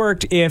would have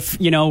worked if,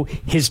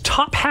 his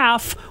top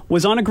half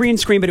was on a green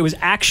screen, but it was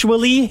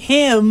actually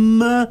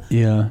him?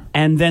 Yeah.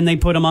 And then they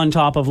put him on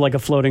top of like a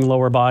floating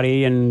lower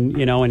body and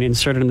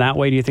inserted him that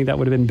way. Do you think that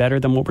would have been better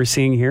than what we're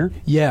seeing here?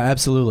 Yeah,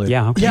 absolutely.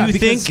 Yeah. Okay. Yeah, Do you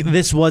because- think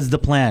this was the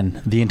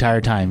plan the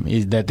entire time,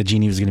 is that the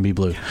genie was going to be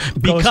blue?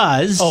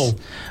 Because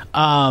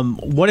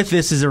what if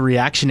this is a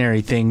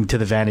reactionary thing to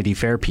the Vanity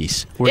Fair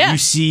piece, where Yeah. you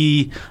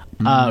see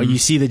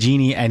the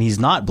genie and he's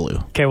not blue?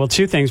 Okay, well,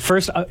 two things.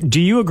 First, do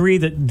you agree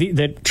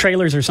that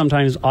trailers are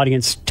sometimes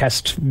audience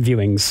test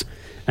viewings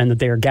and that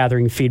they are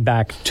gathering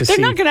feedback to see?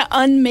 They're not going to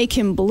unmake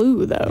him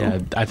blue, though. Yeah,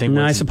 I think.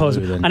 No, once I he's suppose.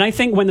 blue, then- And I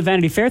think when the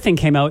Vanity Fair thing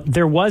came out,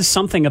 there was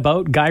something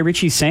about Guy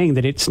Ritchie saying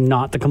that it's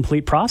not the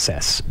complete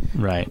process.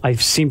 right. I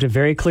seem to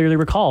very clearly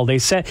recall they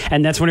said,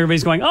 and that's when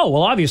everybody's going, "Oh,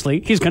 well, obviously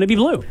he's going to be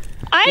blue."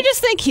 I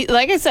just think,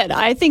 like I said,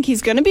 I think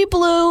he's going to be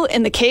blue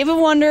in the Cave of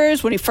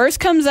Wonders when he first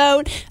comes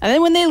out, and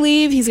then when they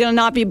leave, he's going to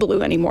not be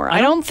blue anymore. I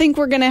don't think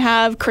we're going to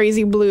have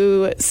crazy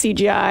blue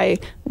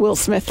CGI Will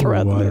Smith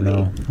throughout the I don't movie.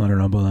 know. I don't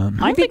know about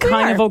that. I'd be think we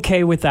kind are. of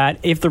okay with that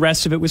if the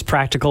rest of it was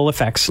practical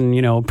effects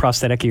and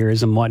prosthetic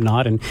ears and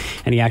whatnot, and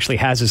he actually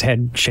has his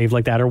head shaved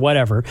like that or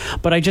whatever.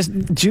 But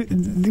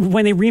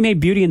when they remade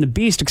Beauty and the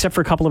Beast, except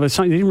for a couple of his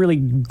songs, they didn't really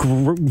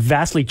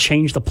vastly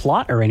change the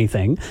plot or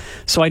anything.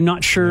 So I'm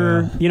not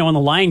sure. On The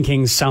Lion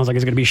King sounds like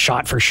it's going to be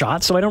shot for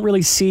shot. So I don't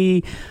really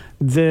see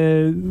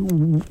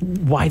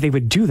why they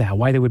would do that,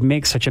 why they would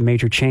make such a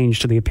major change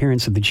to the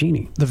appearance of the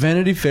genie. The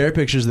Vanity Fair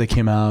pictures that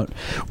came out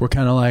were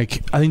kind of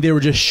like, I think they were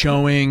just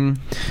showing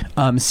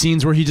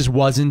scenes where he just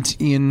wasn't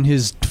in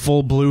his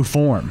full blue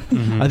form.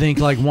 I think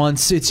like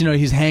once it's,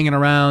 he's hanging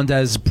around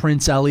as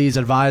Prince Ali's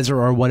advisor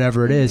or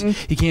whatever it is,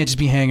 he can't just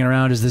be hanging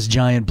around as this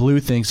giant blue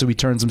thing, so he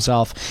turns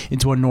himself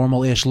into a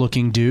normal-ish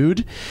looking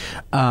dude.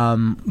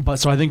 But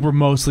so I think we're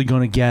mostly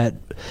going to get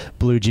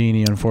Blue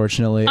Genie,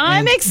 unfortunately. I'm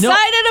And-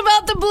 excited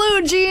about the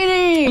blue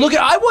genie. Look,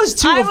 I was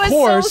too, I of was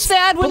course. so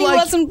sad when but, he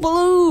wasn't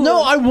blue.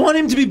 No, I want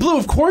him to be blue.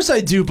 Of course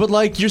I do. But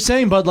like you're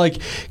saying, bud, like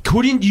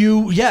couldn't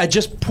you? Yeah,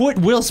 just put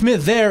Will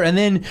Smith there and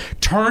then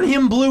turn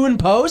him blue in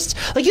post.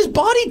 Like his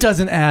body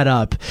doesn't add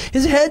up.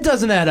 His head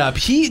doesn't add up.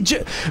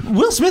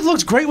 Will Smith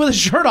looks great with his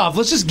shirt off.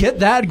 Let's just get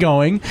that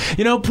going.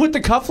 Put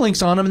the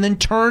cufflinks on him and then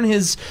turn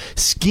his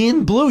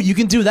skin blue. You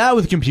can do that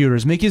with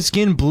computers. Make his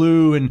skin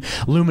blue and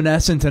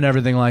luminescent and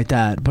everything like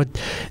that. But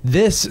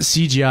this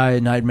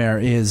CGI nightmare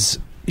is.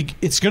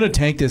 It's going to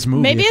tank this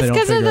movie. Maybe if they it's don't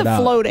because of figure it the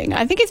out. floating.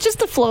 I think it's just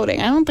the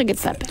floating. I don't think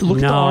it's that bad. Look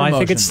at the No, arm I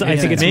think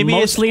motion. it's Maybe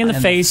mostly in the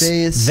and face, the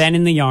face. then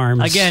in the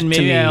arms. Again, to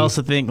maybe me. I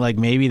also think like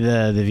maybe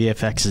the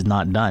VFX is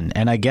not done,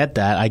 and I get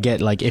that. I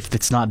get like if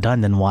it's not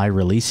done, then why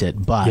release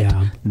it? But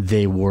Yeah.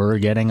 they were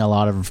getting a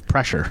lot of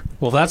pressure.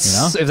 Well,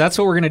 if that's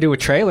what we're going to do with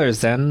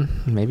trailers, then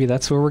maybe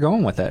that's where we're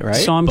going with it, right?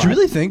 So I'm Do you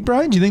really think,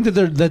 Brian? Do you think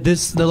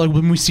that like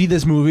when we see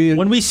this movie,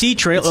 When we see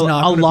It's not a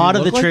gonna lot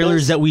of the look like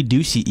trailers this? that we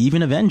do see,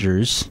 even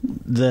Avengers,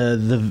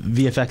 the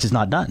VFX is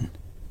not done.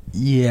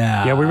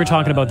 Yeah, we were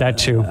talking about that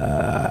too.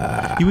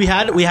 We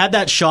had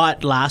that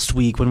shot last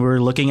week when we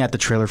were looking at the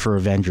trailer for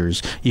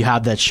Avengers. You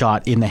have that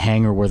shot in the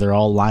hangar where they're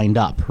all lined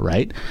up,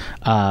 right?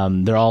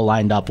 They're all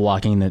lined up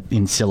walking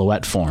in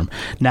silhouette form.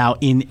 Now,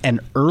 in an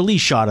early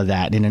shot of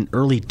that, in an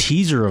early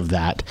teaser of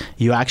that,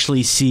 you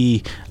actually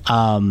see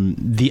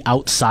the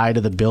outside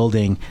of the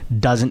building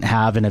doesn't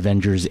have an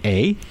Avengers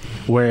A,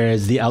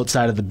 whereas the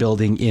outside of the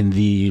building in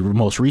the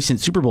most recent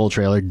Super Bowl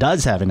trailer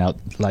does have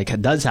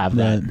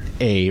that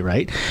A,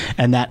 right?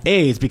 And that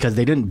A is because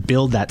they didn't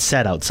build that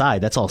set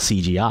outside. That's all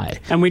CGI.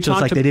 And we so it's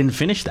talked like ab- they didn't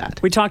finish that.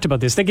 We talked about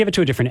this. They give it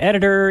to a different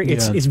editor.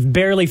 It's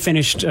barely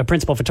finished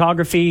principal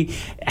photography.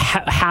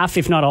 Half,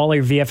 if not all,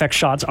 their VFX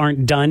shots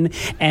aren't done,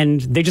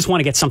 and they just want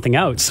to get something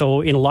out.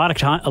 So in a lot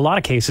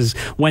of cases,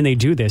 when they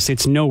do this,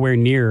 it's nowhere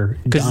near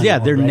Because done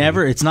they're already.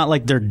 never. It's not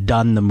like they're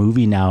done the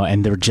movie now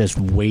and they're just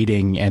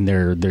waiting and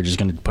they're just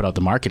going to put out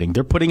the marketing.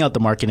 They're putting out the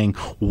marketing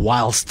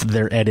whilst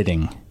they're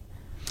editing.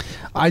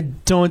 I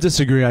don't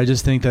disagree. I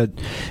just think that,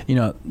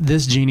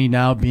 this genie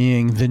now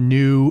being the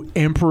new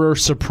Emperor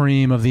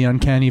Supreme of the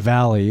Uncanny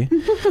Valley,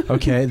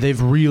 okay,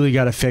 they've really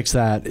got to fix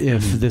that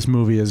if this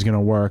movie is going to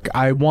work.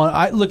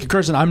 Look,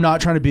 Kirsten, I'm not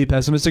trying to be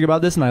pessimistic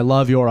about this, and I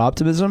love your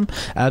optimism.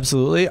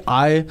 Absolutely.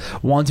 I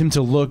want him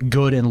to look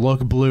good and look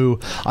blue.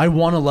 I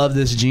want to love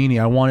this genie.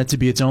 I want it to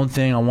be its own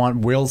thing. I want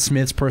Will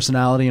Smith's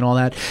personality and all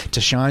that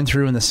to shine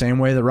through in the same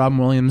way that Robin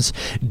Williams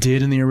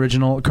did in the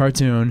original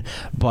cartoon.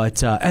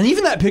 But, and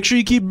even that picture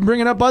you keep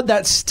bringing up, bud,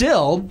 that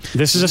still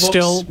This is a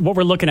still. What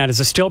we're looking at is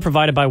a still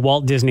provided by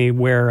Walt Disney,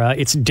 where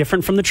it's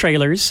different from the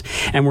trailers,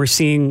 and we're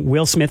seeing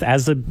Will Smith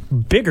as the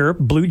bigger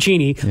blue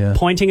genie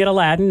pointing at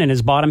Aladdin, and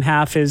his bottom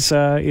half is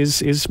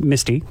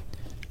Misty.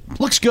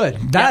 looks good.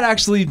 That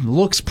actually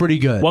looks pretty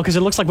good. Well, because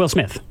it looks like Will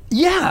Smith.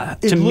 Yeah,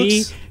 To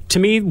me, to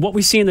me, what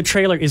we see in the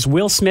trailer is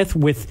Will Smith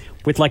with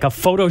like a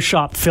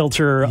Photoshop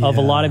filter of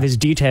a lot of his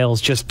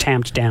details just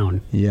tamped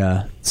down.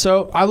 Yeah.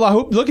 So I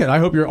hope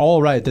you're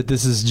all right that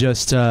this is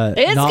just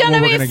It's not gonna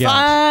what we're be gonna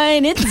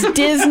fine. It's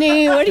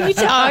Disney. What are you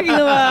talking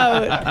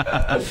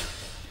about?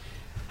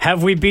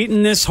 Have we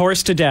beaten this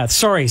horse to death?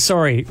 Sorry.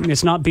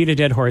 It's not beat a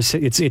dead horse.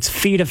 It's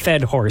feed a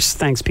fed horse.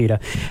 Thanks, PETA.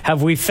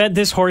 Have we fed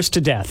this horse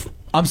to death?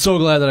 I'm so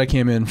glad that I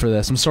came in for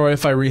this. I'm sorry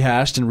if I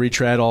rehashed and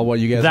retread all what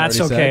you guys That's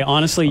already okay. said.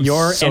 Honestly, I'm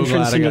your so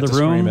entrance glad I into got the to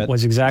scream room it.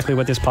 was exactly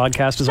what this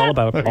podcast is all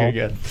about. Okay,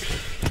 good.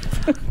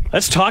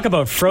 Let's talk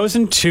about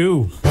Frozen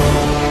 2.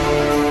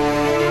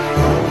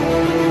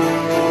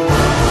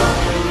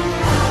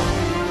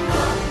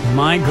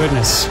 My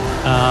goodness.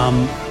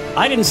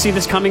 I didn't see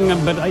this coming,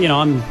 but,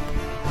 I'm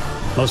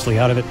mostly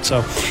out of it. So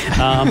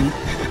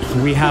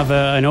we have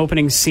an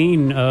opening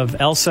scene of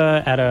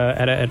Elsa at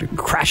a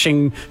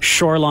crashing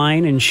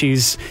shoreline, and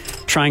she's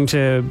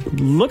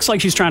looks like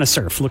she's trying to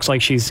surf. Looks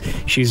like she's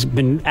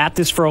been at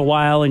this for a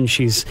while, and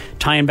she's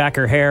tying back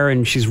her hair,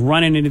 and she's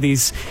running into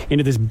this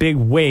big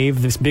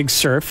wave, this big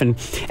surf, and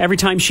every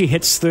time she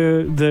hits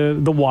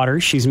the water,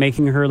 she's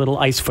making her little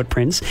ice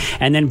footprints,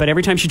 but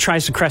every time she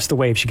tries to crest the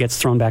wave, she gets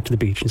thrown back to the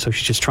beach, and so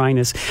she's just trying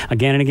this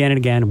again and again and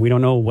again, and we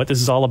don't know what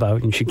this is all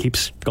about, and she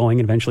keeps going,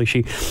 and eventually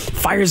she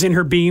fires in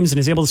her beams and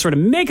is able to sort of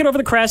make it over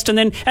the crest, and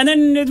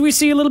then we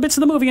see little bits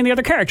of the movie and the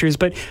other characters,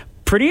 but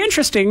pretty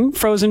interesting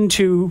Frozen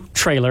 2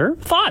 trailer.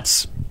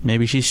 Thoughts?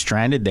 Maybe she's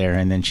stranded there,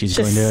 and then she's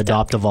going to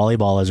adopt a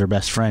volleyball as her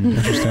best friend.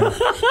 Interesting.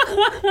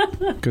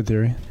 Good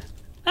theory.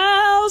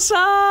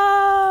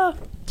 Elsa!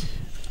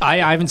 I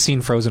haven't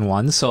seen Frozen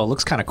 1, so it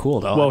looks kind of cool,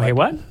 though. Whoa, hey,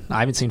 what? I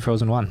haven't seen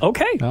Frozen 1.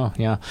 Okay. Oh,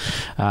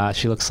 yeah.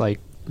 She looks like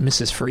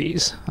Mrs.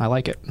 Freeze. I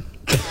like it.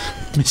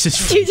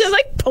 Mrs. You just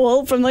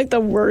pulled from the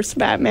worst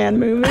Batman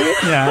movie.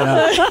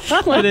 Yeah,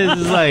 it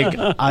is like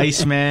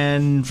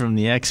Iceman from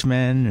the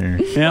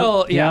X-Men,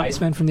 or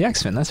Iceman from the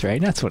X-Men. That's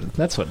right. That's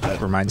what that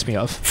reminds me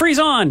of. Freeze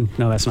on!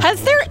 No, that's not.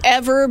 Has there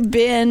ever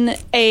been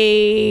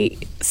a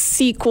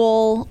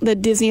sequel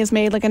that Disney has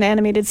made, like an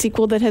animated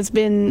sequel that has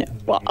been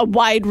a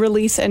wide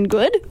release and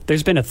good?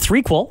 There's been a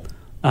threequel.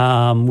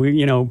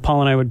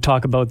 Paul and I would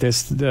talk about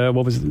this.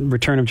 What was it?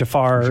 Return of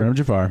Jafar? Return of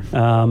Jafar.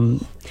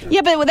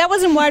 Yeah, but that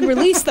wasn't wide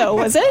release, though,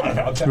 was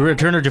it?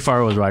 Return of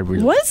Jafar was wide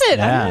release. Was it?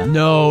 Yeah.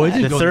 No, it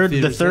didn't go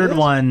to the third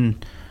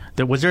one.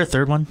 Was there a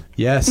third one?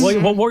 Yes.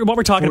 Well, what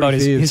we're talking about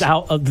Thieves. is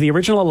how the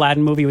original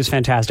Aladdin movie was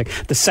fantastic.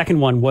 The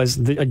second one was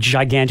a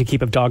gigantic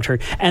heap of dog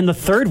turd, and the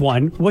third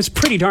one was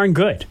pretty darn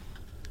good.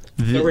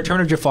 The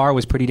Return of Jafar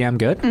was pretty damn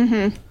good.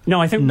 Mm-hmm. No,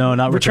 I think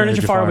not Return of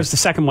Jafar was the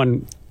second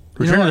one.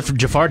 Return of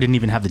Jafar didn't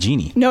even have the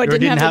genie. No, it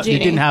didn't have the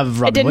genie. It didn't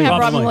have Robin It didn't have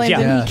Williams. Robin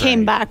Williams, Yeah. and he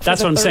came back for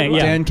That's the what I'm third saying, one.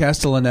 yeah. Dan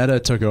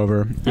Castellaneta took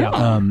over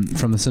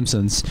from The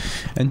Simpsons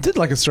and did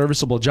a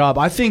serviceable job.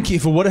 I think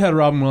if it would have had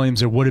Robin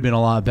Williams, it would have been a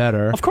lot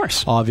better. Of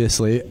course.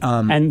 Obviously.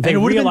 And they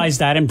realized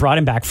that and brought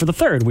him back for the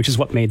third, which is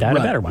what made that a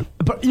Right. better one.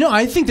 But,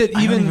 I think that I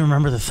don't even even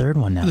remember the third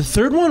one now. the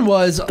third one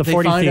was The they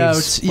 40 find Thieves. out,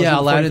 Wasn't it 40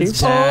 Aladdin's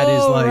Thieves? dad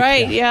is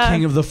right, yeah.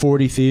 king of the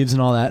 40 thieves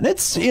and all that. And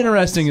it's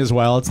interesting as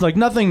well. It's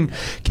nothing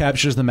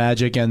captures the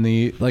magic and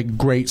the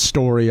great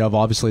story of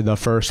obviously the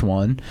first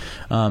one.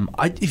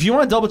 If you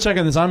want to double check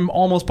on this, I'm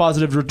almost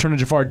positive Return of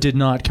Jafar did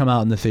not come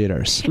out in the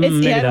theaters. I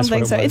don't that's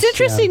think what so. it It's was,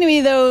 interesting to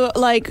me, though,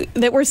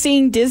 that we're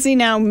seeing Disney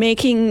now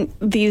making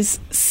these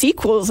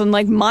sequels and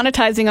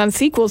monetizing on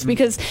sequels,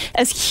 because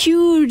as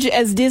huge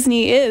as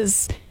Disney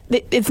is,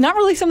 it's not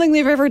really something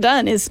they've ever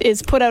done is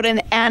put out an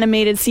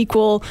animated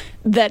sequel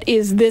that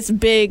is this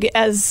big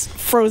as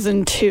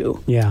Frozen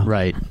 2. Yeah.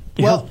 Right.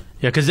 Well,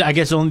 Yeah, because I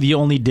guess the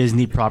only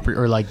Disney property,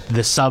 or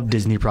the sub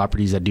Disney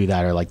properties that do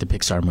that are the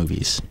Pixar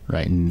movies,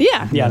 right? And,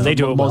 Yeah. They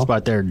do for it the most well.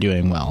 part, they're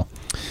doing well.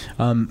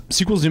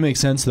 Sequels do make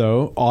sense,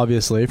 though,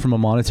 obviously, from a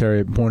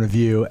monetary point of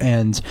view.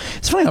 And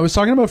it's funny, I was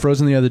talking about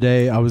Frozen the other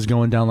day. I was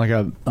going down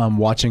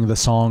watching the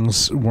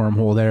songs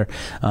wormhole there.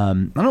 I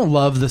don't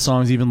love the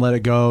songs, even Let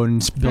It Go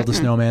and Build a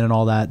Snowman and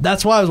all that.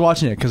 That's why I was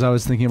watching it, because I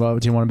was thinking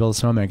about, do you want to build a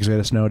snowman? Because we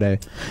had a snow day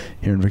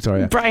here in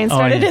Victoria. Brian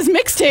started his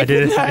mixtape. I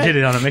did with that.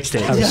 it on a mixtape.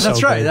 Yeah,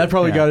 that's right. That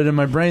probably got it in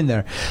my brain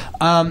there.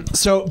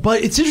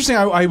 But it's interesting.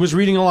 I was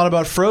reading a lot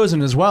about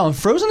Frozen as well, and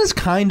Frozen is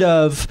kind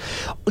of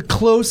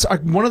close.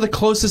 One of the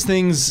closest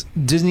things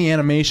Disney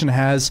animation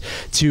has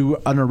to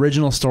an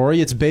original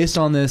story. It's based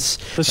on this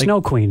The Snow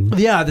Queen.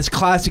 Yeah, this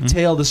classic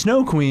tale, the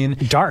Snow Queen.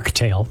 Dark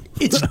tale.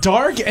 It's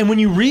dark, and when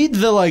you read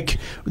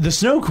the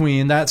Snow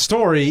Queen, that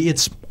story,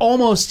 it's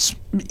almost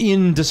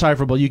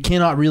indecipherable. You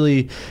cannot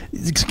really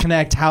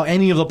connect how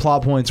any of the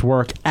plot points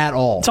work at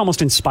all. It's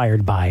almost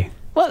inspired by.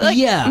 Well,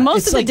 Yeah, most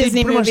it's of the they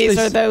Disney pretty much- movies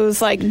they- are those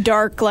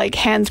dark,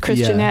 Hans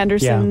Christian Yeah.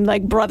 Andersen, Yeah.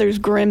 Brothers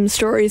Grimm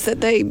stories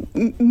that they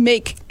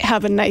make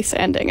have a nice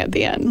ending at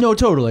the end. No,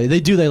 totally.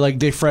 They do.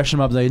 They freshen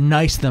them up. They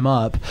nice them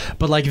up.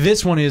 But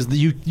this one is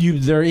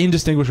they're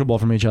indistinguishable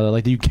from each other.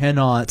 You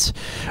cannot,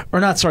 or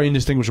not. Sorry,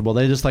 indistinguishable.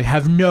 They just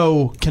have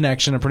no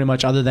connection, pretty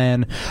much, other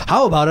than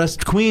how about a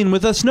queen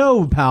with a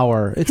snow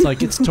power? It's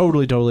it's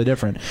totally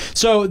different.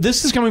 So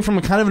this is coming from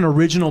a kind of an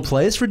original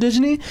place for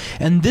Disney,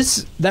 and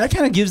that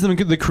kind of gives them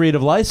the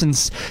creative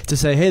license to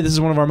say, hey, this is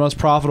one of our most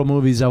profitable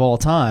movies of all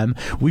time.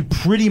 We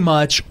pretty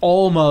much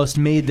almost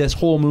made this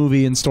whole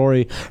movie and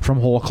story from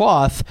whole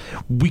cloth.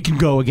 We can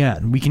go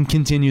again. We can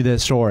continue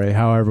this story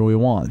however we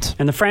want.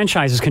 And the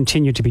franchise has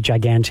continued to be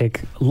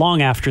gigantic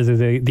long after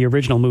the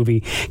original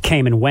movie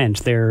came and went.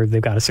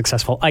 They've got a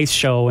successful ice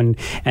show, and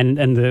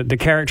the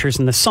characters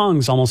and the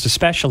songs, almost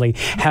especially,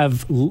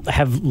 have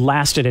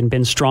lasted and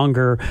been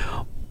stronger.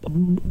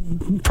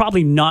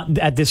 Probably not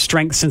at this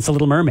strength since The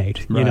Little Mermaid,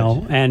 you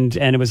know, and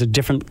it was a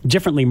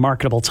differently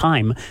marketable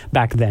time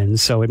back then,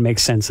 so it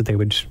makes sense that they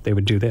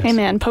would do this. Hey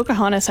man,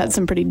 Pocahontas had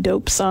some pretty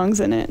dope songs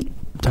in it.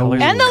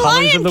 Colors, And The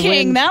Lion King,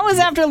 Wind. that was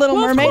after Little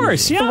Mermaid. Of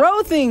course, yeah.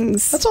 Throw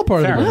things. That's all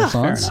part Fair of the enough,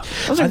 fair Renaissance.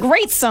 enough. Those are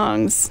great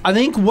songs. I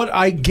think what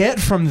I get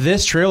from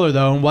this trailer,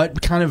 though, and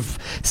what kind of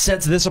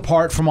sets this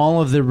apart from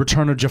all of the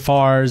Return of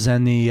Jafar's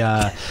and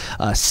the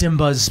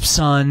Simba's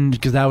son,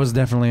 because that was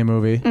definitely a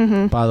movie,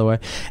 by the way,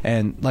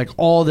 and like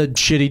all the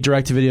shitty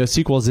direct-to-video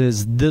sequels,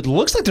 is that it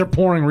looks like they're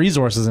pouring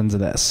resources into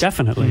this.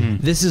 Definitely.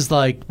 This is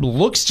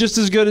looks just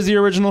as good as the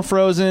original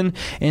Frozen,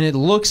 and it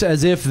looks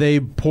as if they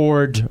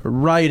poured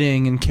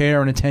writing and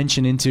care and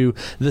attention into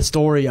the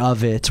story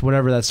of it,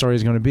 whatever that story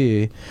is going to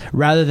be,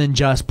 rather than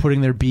just putting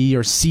their B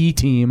or C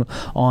team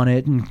on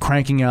it and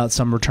cranking out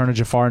some Return of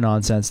Jafar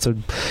nonsense to,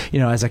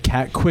 as a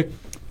quick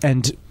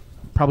and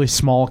probably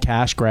small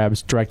cash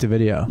grabs direct to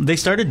video. They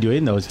started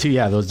doing those too,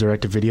 those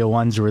direct to video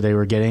ones where they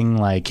were getting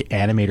like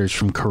animators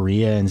from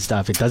Korea and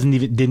stuff. It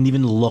didn't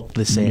even look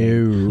the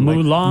same. No.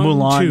 Like,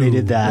 Mulan 2. they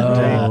did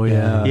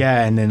that.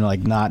 Yeah, and then like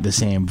not the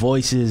same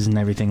voices and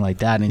everything like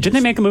that. And Didn't they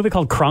make a movie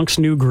called Kronk's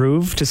New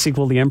Groove to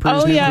sequel The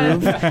Emperor's New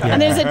Groove?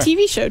 And there's a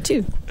TV show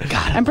too.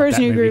 Emperor's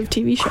New Groove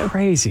TV show.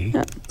 Crazy.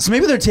 So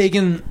maybe they're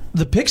taking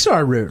the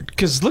Pixar route,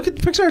 because look at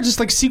Pixar just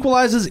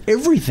sequelizes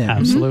everything.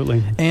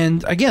 Absolutely.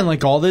 And again,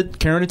 all the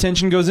care and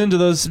attention goes into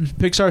those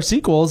Pixar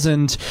sequels,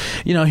 and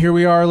here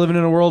we are living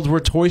in a world where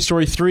Toy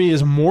Story 3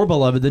 is more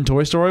beloved than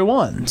Toy Story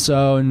 1.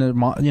 So,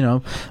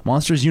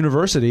 Monsters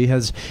University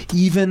has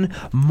even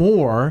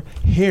more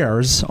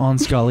hairs on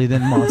Scully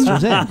than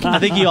Monsters Inc. I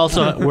think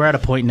we're at a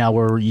point now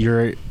where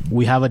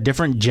we have a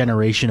different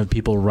generation of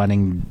people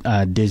running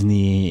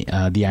Disney,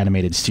 the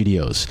animated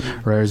studios.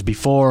 Whereas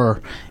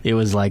before, it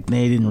was like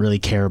they didn't really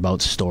care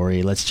about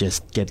story. Let's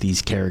just get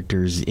these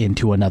characters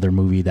into another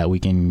movie that we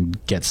can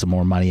get some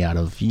more money out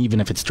of, even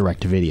if it's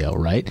direct to video,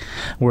 right?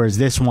 Whereas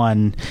this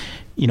one,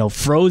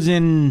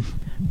 Frozen,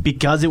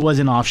 because it was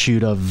an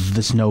offshoot of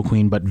the Snow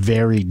Queen, but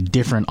very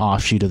different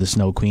offshoot of the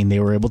Snow Queen, they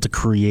were able to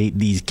create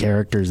these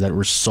characters that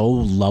were so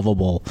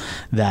lovable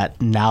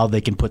that now they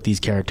can put these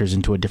characters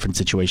into a different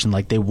situation,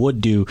 like they would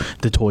do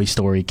the Toy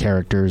Story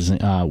characters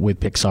with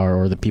Pixar,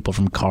 or the people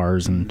from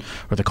Cars,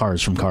 or the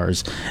Cars from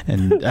Cars,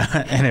 and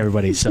and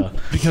everybody. So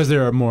because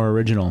they're more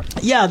original.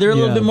 Yeah, they're a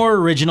little bit more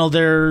original.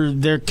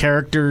 They're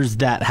characters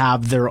that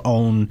have their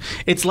own.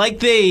 It's like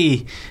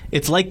they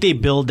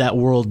build that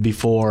world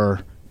before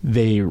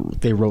they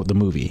wrote the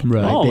movie.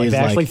 Right. Oh, they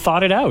actually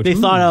thought it out. They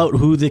thought out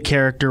who the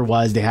character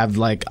was. They have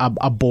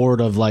a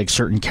board of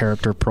certain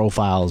character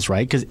profiles,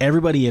 right? Because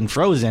everybody in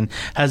Frozen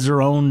has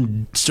their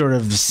own sort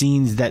of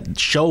scenes that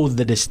show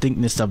the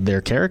distinctness of their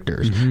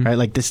characters, right?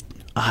 Like this,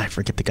 I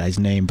forget the guy's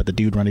name, but the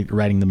dude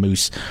riding the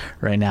moose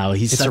right now.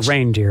 It's a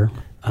reindeer.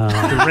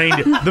 The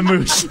reindeer, the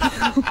moose.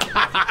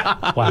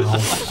 Wow.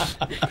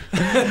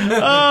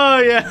 Oh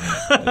yeah.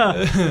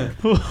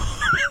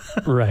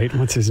 Right.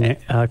 What's his name?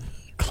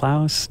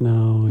 Klaus?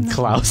 No.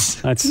 Klaus.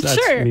 That's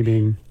Sure. me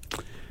being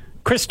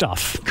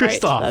Christoph.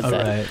 Christoph.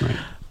 That's it. Right.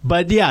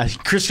 But yeah,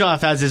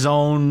 Christoph has his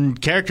own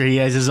character. He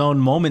has his own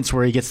moments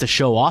where he gets to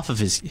show off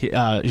his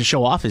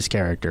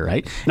character,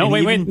 right? No,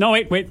 And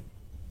wait.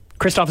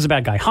 Christoph is a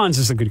bad guy. Hans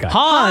is the good guy.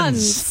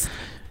 Hans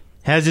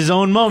has his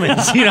own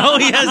moments. He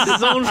has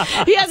his own.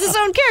 He has his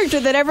own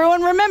character that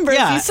everyone remembers.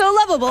 Yeah. He's so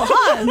lovable.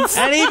 Hans.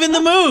 And even the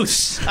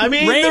moose. I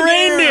mean, the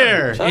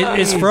reindeer.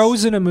 Is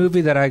Frozen a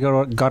movie that I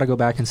got to go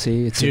back and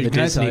see? It's in Dude, the can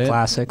I tell Disney you?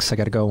 classics. I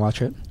got to go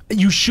watch it.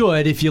 You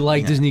should if you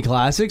like Disney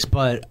classics,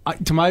 but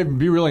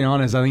be really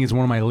honest, I think it's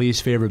one of my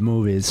least favorite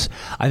movies.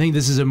 I think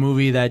this is a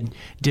movie that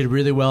did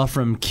really well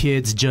from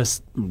kids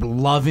just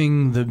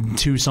loving the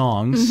two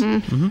songs,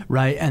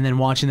 right? And then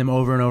watching them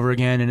over and over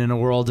again, and in a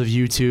world of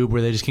YouTube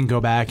where they just can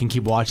go back and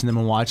keep watching them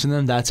and watching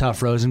them. That's how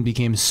Frozen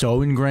became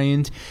so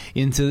ingrained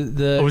into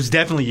the... It was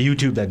definitely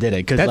YouTube that did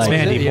it. Cause That's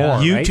Mandy Moore,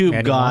 right? YouTube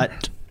Mandy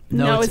got...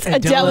 No, it's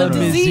Adela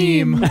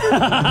Dazeem.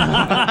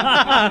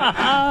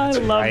 I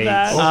love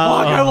that.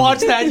 I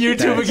watched that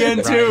YouTube again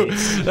right. too.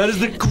 That is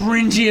the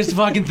cringiest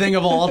fucking thing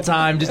of all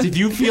time. Just if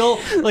you feel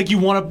like you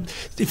want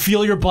to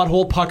feel your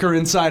butthole pucker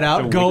inside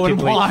out, go and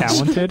Wickedly watch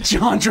Talented?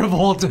 John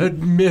Travolta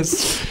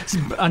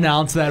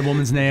announce that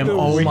woman's name.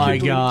 Oh my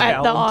god!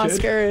 At the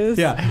Oscars.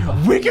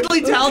 Yeah,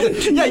 wickedly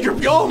talented. Yeah,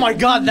 oh my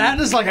god, that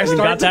is like I got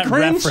start to that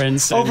cringe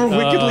reference over and,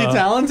 wickedly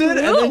talented, and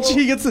then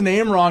she gets the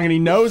name wrong and he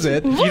knows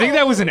it. Do you think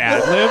that was an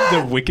ad lib,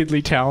 the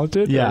wickedly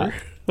talented? Yeah.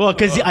 Well,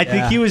 because I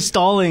think he was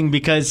stalling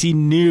because he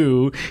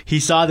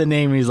saw the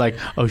name and he's like,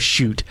 oh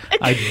shoot,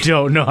 I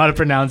don't know how to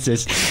pronounce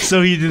this.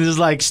 So he was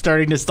like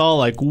starting to stall,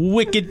 like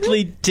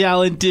wickedly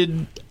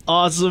talented,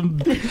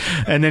 awesome,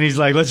 and then he's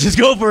like, let's just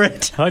go for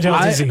it. I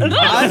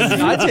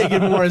take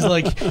it more as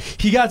like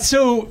he got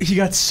so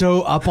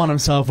up on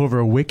himself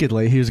over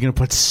wickedly. He was going to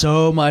put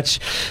so much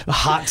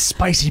hot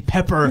spicy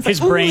pepper. His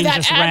brain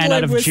just ran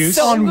out of juice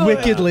on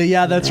wickedly.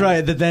 Yeah, that's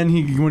right. That then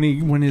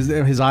when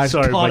his eyes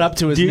caught up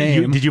to his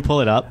name. Did you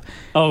pull it up?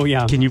 Oh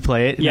yeah. Can you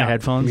play it in your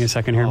headphones? Give me a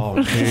second here. Oh,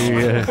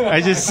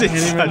 I just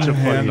it's such a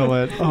handle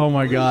it. Oh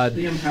my god.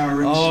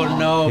 Oh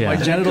no, my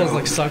genitals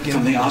like sucking.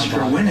 From the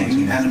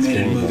Oscar-winning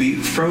animated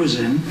movie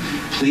Frozen,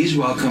 please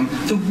welcome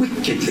the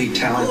wickedly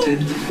talented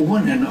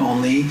one and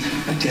only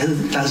Adele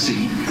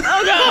Dazeem.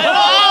 Oh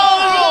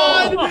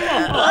god!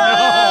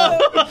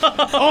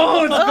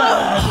 Oh, it's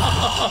bad.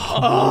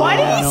 Why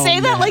did he say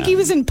that like he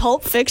was in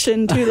Pulp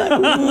Fiction too?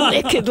 Like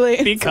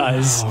wickedly.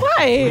 Because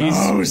why? He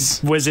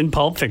was in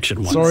Pulp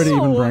Fiction once. Sorry to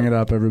even bring it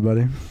up,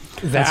 everybody.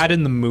 That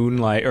in the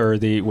moonlight, or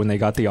when they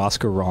got the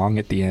Oscar wrong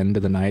at the end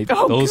of the night.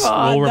 Oh, those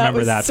God, we'll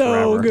remember that was that so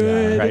forever.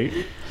 good. Yeah, right?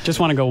 Just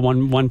want to go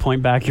one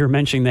point back. You were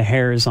mentioning the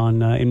hairs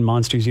on in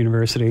Monsters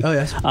University. Oh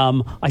yes.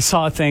 I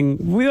saw a thing,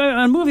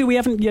 a movie we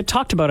haven't yet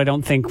talked about, I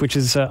don't think, which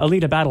is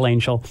Alita Battle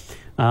Angel.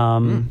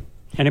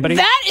 Anybody?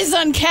 That is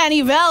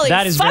Uncanny Valley.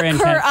 That is Fuck very her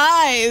uncanny.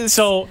 eyes.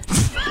 So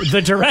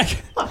the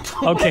direct.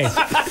 Okay.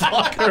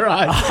 Fuck her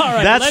eyes. All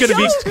right.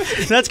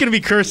 That's gonna be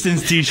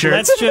Kirsten's T-shirt.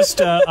 Let's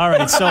just. All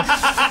right. So.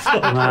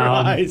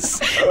 Wow.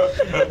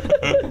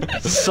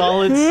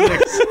 Solid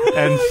 6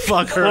 and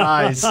fuck her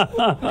eyes. Look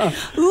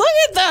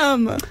at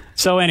them.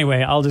 So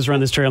anyway, I'll just run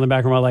this trailer in the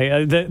background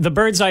while the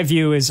bird's eye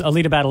view is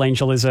Alita Battle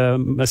Angel is a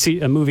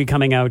movie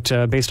coming out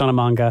based on a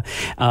manga.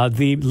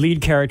 The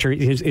lead character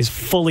is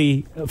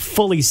fully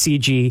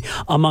CG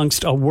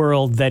amongst a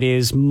world that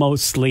is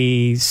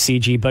mostly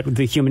CG, but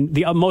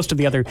most of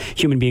the other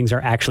human beings are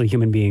actually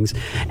human beings.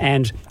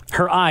 And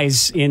her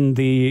eyes in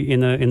the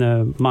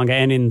manga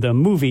and in the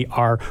movie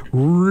are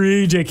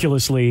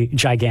ridiculously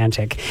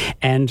gigantic.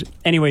 And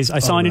anyways, I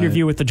saw an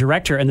interview with the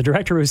director, and the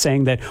director was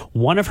saying that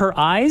one of her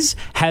eyes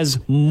has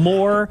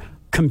more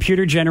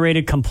computer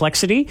generated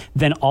complexity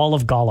than all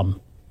of Gollum.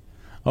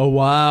 Oh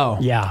wow.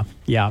 Yeah.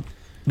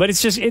 But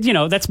it's just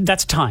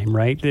that's time,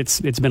 right?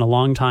 It's been a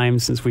long time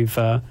since we've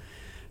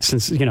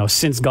since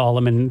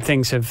Gollum, and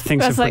things have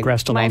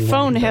progressed a long way. My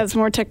phone has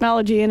more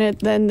technology in it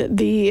than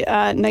the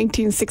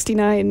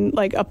 1969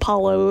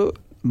 Apollo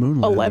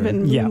Moonlander.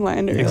 11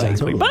 Moonlander.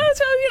 Exactly. But it's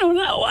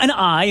an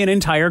eye, an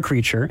entire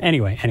creature.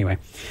 Anyway.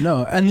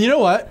 No, and you know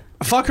what?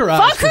 Fuck her eyes.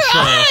 Fuck her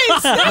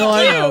eyes! Thank no,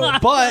 I know,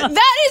 but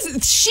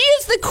she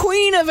is the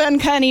queen of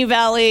Uncanny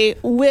Valley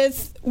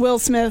with Will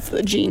Smith,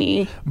 the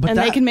genie, and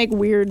they can make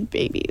weird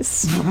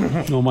babies.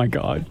 Oh my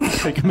God!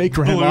 They can make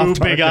Blue,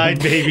 big-eyed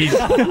babies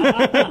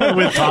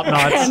with top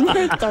knots.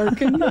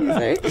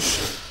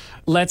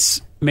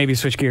 Let's maybe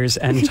switch gears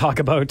and talk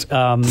about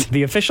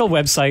the official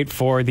website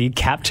for the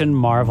Captain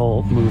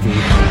Marvel movie.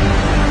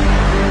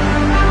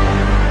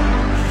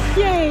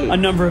 Yay! A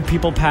number of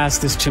people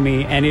passed this to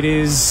me, and it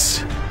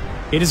is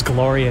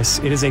glorious.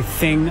 It is a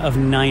thing of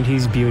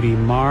 90s beauty.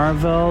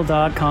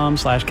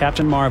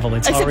 Marvel.com/Captain Marvel.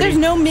 Except there's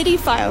no MIDI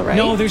file, right?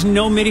 No, there's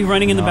no MIDI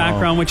running in the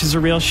background, which is a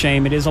real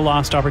shame. It is a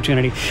lost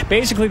opportunity.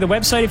 Basically, the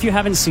website, if you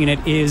haven't seen it,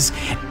 is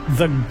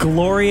the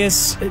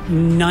glorious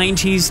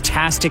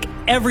 90s-tastic.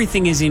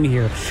 Everything is in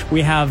here.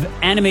 We have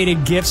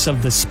animated GIFs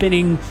of the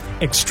spinning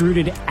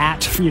extruded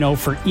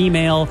for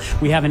email.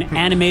 We have an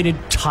animated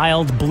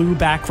tiled blue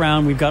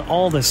background. We've got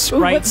all the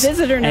sprites. What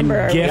visitor number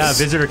and are we? GIFs. Yeah,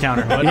 visitor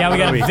counter. We got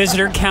a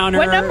visitor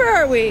counter. What number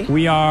are we?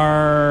 We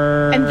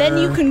are... And then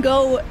you can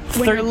go,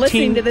 when you're 13.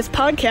 listening to this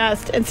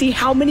podcast, and see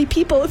how many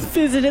people have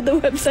visited the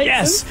website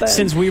since then.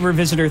 Since we were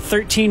visitor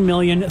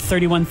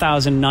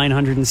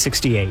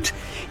 13,031,968.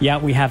 Yeah,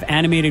 we have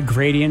animated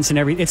gradients and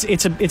everything.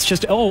 It's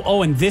just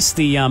and this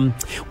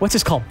what's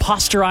this called?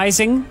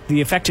 Posterizing,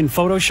 the effect in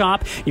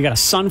Photoshop. You got a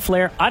sun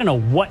flare. I don't know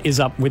what is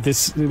up with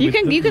this. You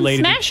can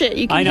smash it.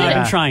 You can I know. hit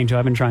I've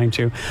been trying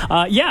to.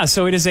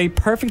 So it is a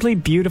perfectly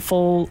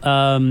beautiful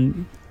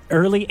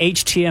early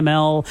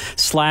HTML /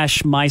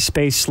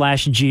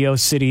 MySpace /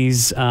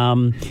 GeoCities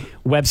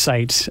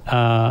website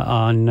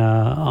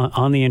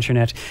on the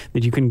internet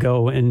that you can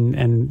go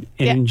and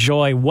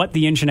enjoy what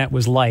the internet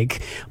was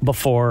like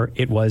before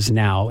it was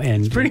now.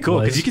 And it's pretty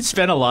cool because you can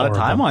spend a lot of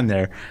time on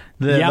there.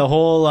 The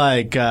whole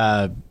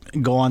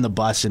go on the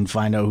bus and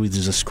find out who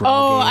there's a scroll.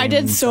 Oh, I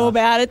did so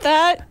bad at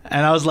that.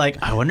 And I was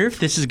like, I wonder if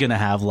this is gonna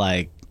have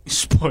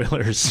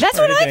spoilers. That's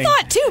what I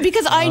thought too,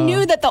 because I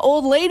knew that the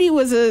old lady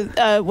was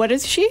what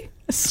is she?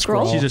 A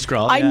scroll? She's a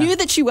scroll. I knew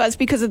that she was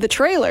because of the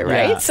trailer,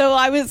 right? Yeah. So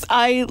I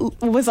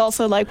was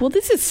also like, well,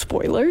 this is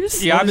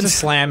spoilers. Yeah, I've been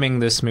slamming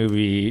this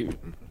movie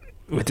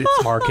with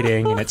its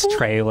marketing and its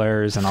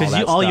trailers and all that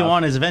Because all you stuff.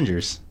 want is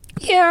Avengers.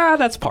 Yeah,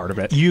 that's part of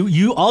it.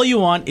 You all you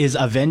want is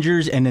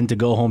Avengers and then to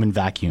go home and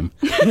vacuum.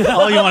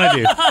 All you want to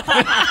do.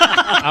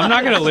 I'm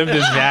not going to live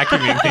this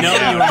vacuuming thing. No,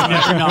 you are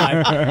never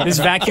not. This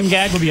vacuum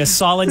gag will be a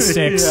solid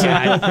 6.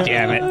 God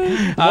damn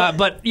it.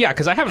 But yeah,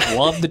 because I haven't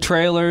loved the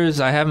trailers.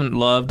 I haven't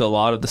loved a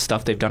lot of the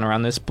stuff they've done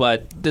around this,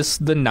 but the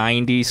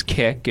 90s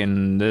kick,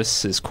 and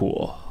this is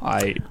cool.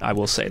 I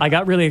will say that. I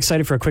got really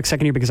excited for a quick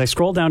second here because I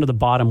scrolled down to the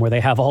bottom where they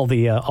have all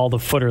the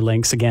footer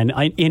links again.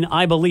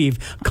 I believe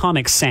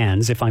Comic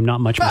Sans, if I'm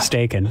not much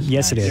mistaken.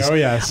 Yes, it is. Oh,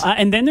 yes.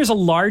 And then there's a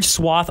large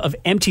swath of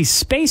empty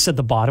space at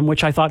the bottom,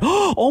 which I thought,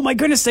 oh my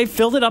goodness, they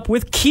filled it up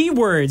with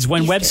keywords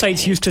when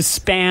websites used to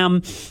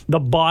spam the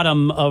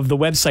bottom of the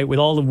website with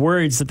all the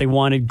words that they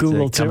wanted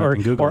Google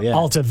to, or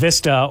Alta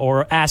Vista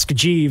or Ask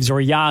Jeeves or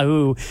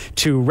Yahoo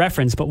to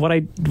reference. But what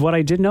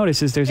I did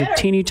notice is there's a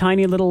teeny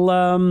tiny little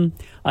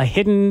a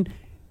hidden.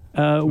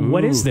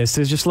 What is this?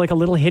 There's just like a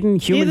little hidden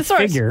human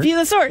figure. View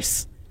the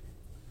source.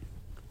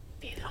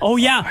 Oh,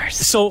 yeah.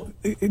 So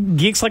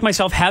geeks like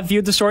myself have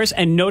viewed the source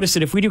and noticed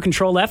that if we do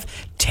Control F,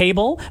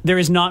 table, there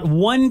is not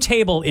one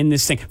table in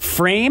this thing.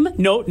 Frame?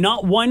 No,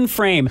 not one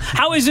frame.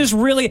 How is this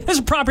really? This is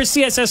a proper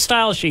CSS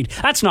style sheet.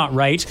 That's not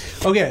right.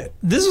 Okay,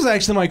 this was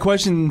actually my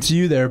question to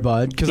you there,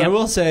 Bud, because I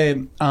will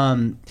say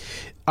I'm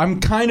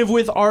kind of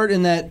with Art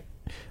in that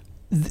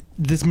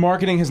this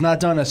marketing has not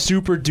done a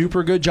super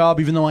duper good job,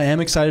 even though I am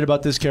excited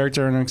about this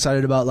character and I'm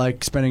excited about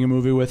like spending a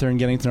movie with her and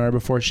getting to know her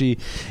before she,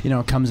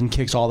 comes and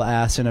kicks all the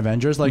ass in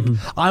Avengers. Like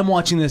I'm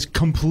watching this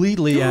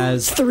completely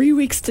as 3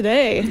 weeks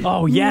today.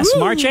 Oh yes,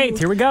 Woo! March 8th.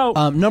 Here we go.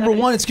 Number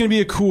one, it's going to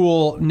be a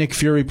cool Nick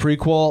Fury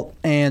prequel,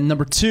 and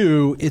number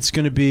two, it's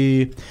going to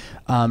be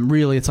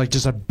really, it's like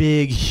just a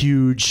big,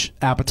 huge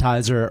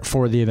appetizer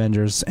for the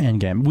Avengers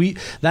Endgame.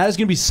 That is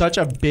going to be such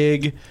a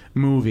big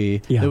movie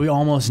that we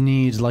almost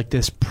need like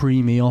this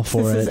pre-meal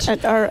for it. Is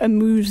at our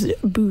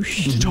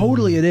amuse-bouche.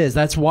 Totally, it is.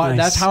 That's why. Nice.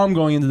 That's how I'm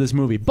going into this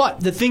movie.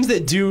 But the things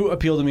that do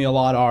appeal to me a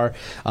lot are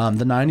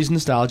the '90s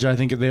nostalgia. I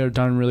think they're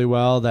done really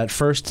well. That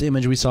first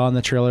image we saw in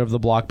the trailer of the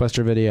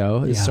Blockbuster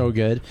video is so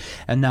good,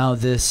 and now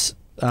this.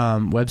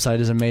 Website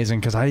is amazing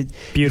because I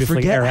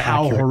forget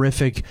how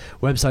horrific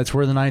websites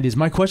were in the 90s.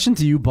 My question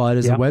to you, Bud,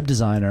 as a web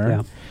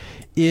designer,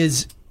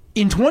 is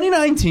in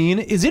 2019,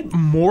 is it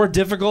more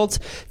difficult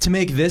to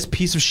make this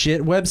piece of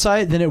shit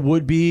website than it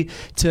would be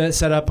to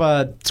set up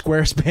a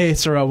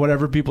Squarespace or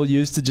whatever people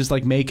use to just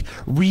like make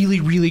really,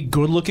 really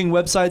good looking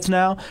websites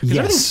now? Because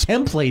everything's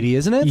templatey,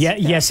 isn't it? Yeah,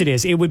 yes, it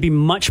is. It would be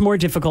much more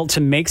difficult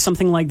to make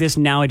something like this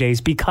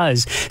nowadays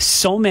because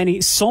so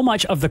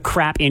much of the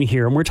crap in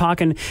here, and we're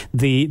talking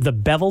the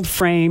beveled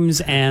frames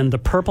and the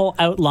purple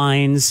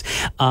outlines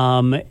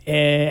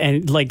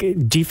and like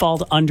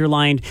default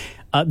underlined.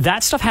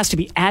 That stuff has to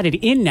be added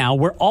in now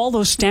where all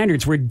those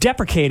standards were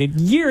deprecated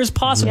years,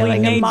 possibly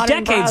made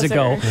decades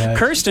ago. Right.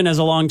 Kirsten, as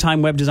a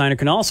longtime web designer,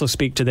 can also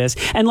speak to this.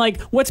 And like,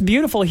 what's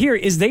beautiful here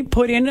is they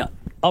put in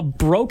a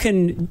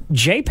broken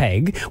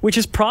JPEG, which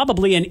is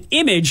probably an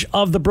image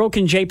of the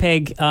broken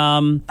JPEG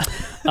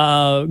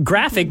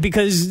graphic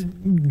because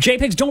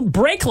JPEGs don't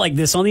break like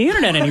this on the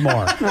internet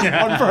anymore.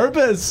 On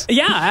purpose.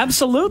 Yeah,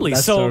 absolutely.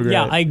 That's so great.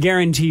 Yeah, I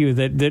guarantee you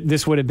that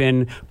this would have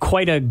been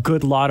quite a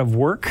good lot of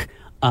work.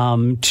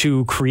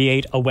 To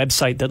create a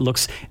website that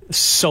looks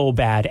so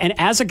bad. And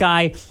as a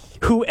guy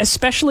who,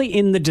 especially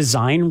in the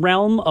design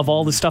realm of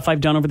all the stuff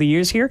I've done over the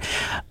years here,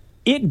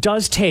 it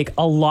does take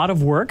a lot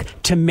of work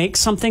to make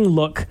something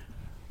look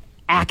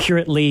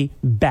accurately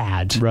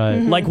bad. Right.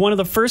 Mm-hmm. Like one of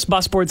the first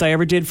bus boards I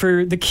ever did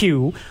for the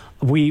Q,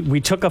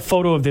 we took a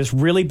photo of this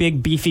really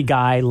big beefy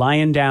guy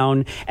lying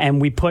down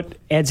and we put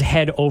Ed's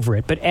head over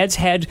it. But Ed's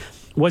head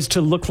was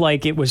to look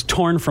like it was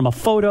torn from a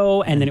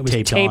photo and then it was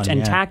taped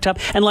and tacked up.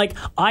 And like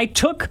I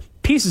took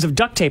pieces of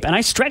duct tape and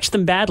I stretched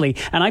them badly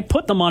and I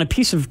put them on a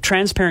piece of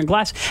transparent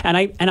glass and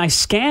I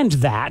scanned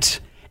that.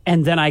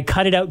 And then I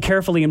cut it out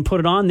carefully and put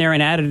it on there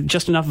and added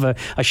just enough of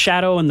a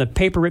shadow and the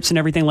paper rips and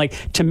everything.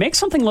 Like, to make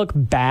something look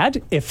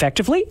bad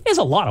effectively is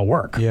a lot of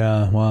work.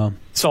 Yeah, wow.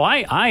 So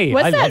What's I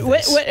that? love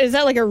this. What is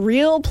that, like a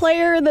real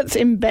player that's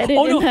embedded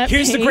in that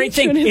here's page? the great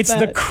thing. It's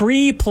the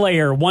Cree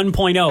Player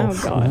 1.0.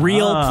 Oh, God.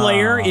 Real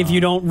Player, if you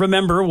don't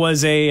remember,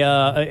 was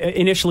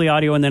initially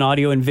audio and then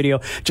audio and video,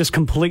 just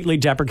completely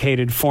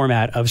deprecated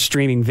format of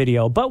streaming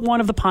video, but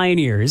one of the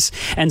pioneers.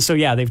 And so,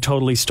 yeah, they've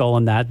totally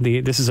stolen that.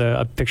 This is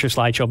a picture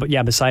slideshow, but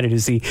yeah, beside it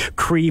is the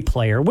Cree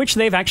Player, which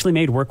they've actually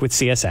made work with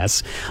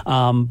CSS.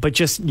 But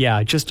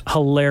just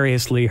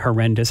hilariously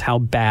horrendous how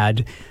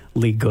badly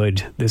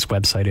good this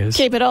website is.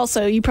 Okay, but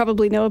also you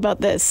probably know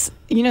about this.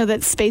 You know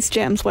that Space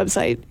Jam's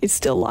website is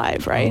still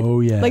live, right? Oh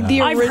yeah, like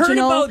the original. I've heard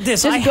about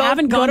this. I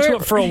haven't gone to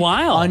it for a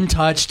while.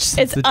 Untouched.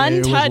 It's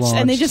untouched,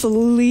 and they just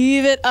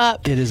leave it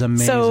up. It is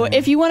amazing. So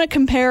if you want to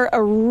compare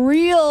a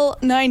real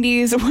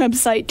 '90s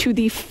website to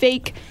the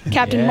fake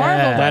Captain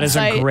Marvel website, that is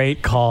a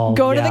great call.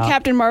 Go to the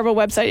Captain Marvel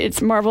website.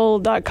 It's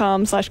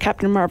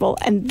marvel.com/Captain Marvel,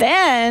 and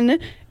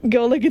then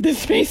go look at the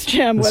Space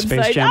Jam The website.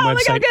 Space Jam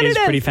Look how website good is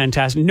it pretty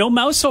fantastic. No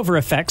mouse over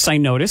effects, I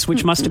noticed,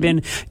 which must have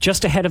been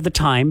just ahead of the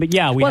time. But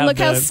yeah, we Well, have look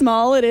how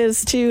small it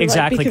is too.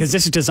 Exactly, like, because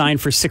this is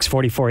designed for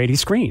 640, 480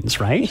 screens,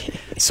 right?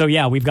 So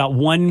yeah, we've got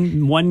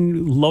one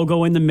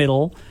logo in the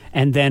middle,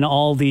 and then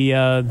all the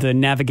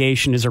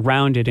navigation is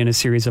around it in a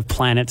series of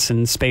planets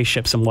and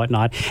spaceships and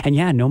whatnot. And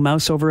yeah, no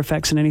mouse over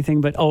effects and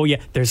anything, but oh yeah,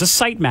 there's a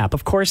sitemap.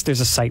 Of course,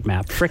 there's a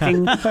sitemap.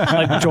 Freaking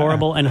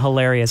adorable and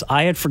hilarious.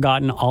 I had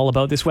forgotten all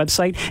about this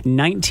website.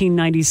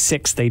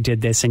 1996 they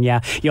did this, and yeah,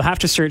 you'll have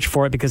to search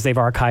for it because they've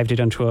archived it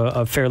onto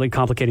a fairly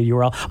complicated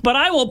URL. But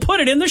I will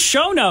put it in the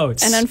show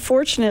notes. And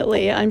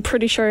unfortunately, I'm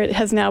pretty sure it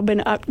has now been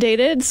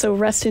updated, so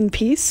rest in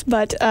peace.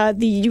 But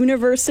the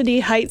University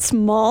Heights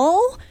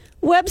Mall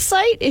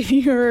website, if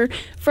you're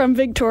from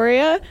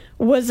Victoria,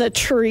 was a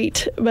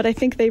treat, but I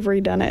think they've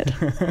redone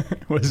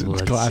it. Was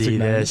Let's classic see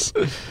 90s. this.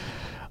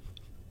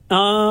 Wait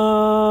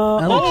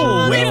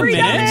a they've redone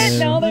minute. it.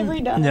 No, they've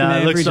redone it. Yeah,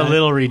 it looks a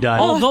little redone.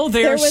 Although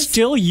they're there was-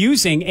 still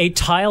using a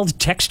tiled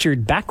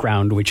textured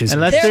background, which is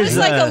Unless There there's was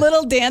like a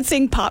little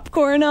dancing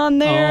popcorn on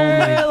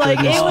there. Oh, my like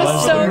it goodness.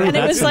 was so, and it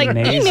That's was like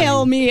amazing.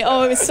 email me.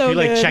 Oh, it was so you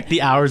like good. check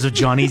the hours of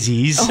Johnny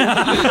Z's.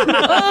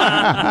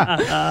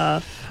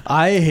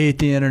 I hate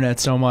the internet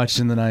so much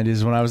in the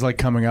 90s when I was like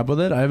coming up with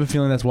it. I have a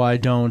feeling that's why I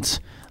don't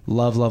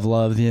love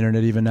the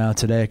internet even now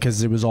today,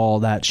 because it was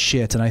all that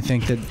shit. And I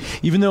think that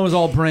even though it was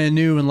all brand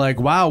new and like,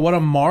 wow, what a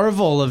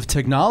marvel of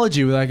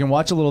technology that I can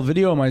watch a little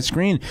video on my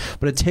screen,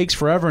 but it takes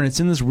forever and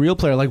it's in this real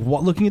player. Like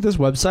looking at this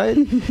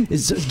website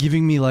is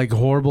giving me like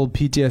horrible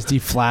PTSD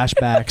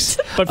flashbacks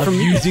But of from-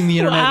 using the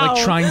internet, Wow.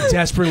 like trying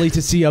desperately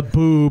to see a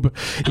boob,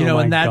 you know,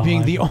 my and that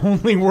being God. the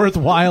only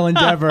worthwhile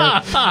endeavor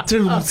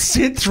to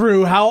sit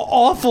through how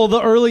awful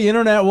the early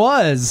internet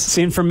was.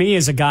 See, and for me,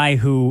 as a guy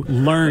who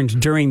learned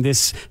during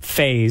this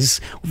phase,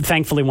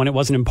 thankfully when it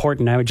wasn't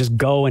important, I would just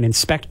go and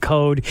inspect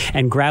code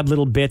and grab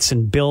little bits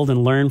and build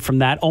and learn from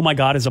that. Oh my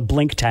God, as a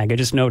blink tag, I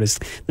just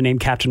noticed the name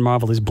Captain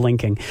Marvel is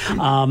blinking.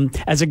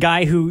 As a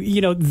guy who, you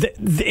know,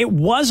 it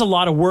was a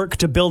lot of work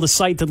to build a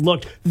site that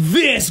looked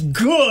this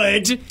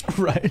good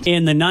Right.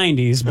 in the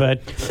 90s,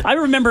 but I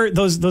remember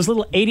those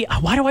little 80,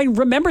 why do I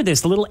remember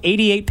this? The little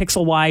 88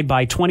 pixel wide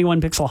by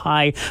 21 pixel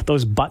high,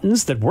 those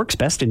buttons that works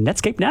best in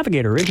Netscape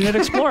Navigator or Internet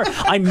Explorer.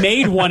 I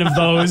made one of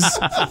those,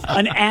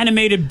 an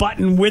animated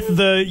button with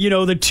the, you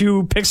know, the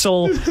 2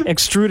 pixel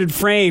extruded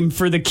frame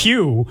for the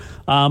Q.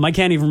 I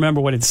can't even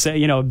remember what it said.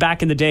 You know,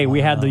 back in the day, we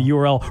had the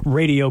URL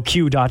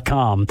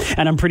radioq.com,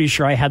 and I'm pretty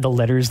sure I had the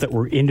letters that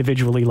were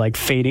individually like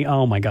fading.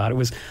 Oh my God, it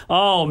was,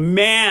 oh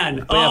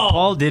man. But yeah,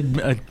 Oh.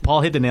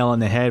 Paul hit the nail on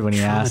the head when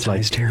he asked,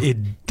 like, Traumatized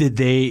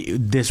here.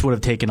 this would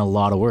have taken a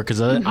lot of work,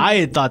 because I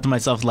had thought to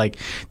myself, like,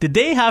 did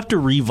they have to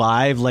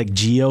revive like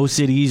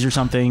GeoCities or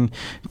something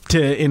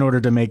in order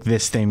to make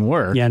this thing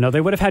work? Yeah, no,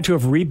 they would have had to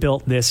have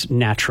rebuilt this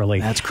naturally.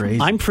 That's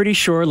crazy. I'm pretty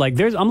sure, like,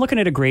 I'm looking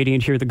at a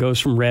gradient here that goes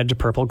from red to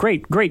purple.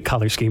 Great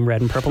color scheme,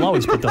 red and purple.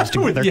 Always put those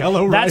together.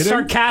 yellow That's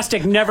writing.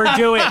 sarcastic. Never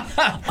do it.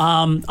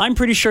 I'm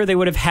pretty sure they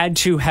would have had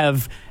to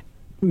have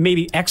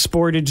maybe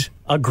exported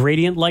a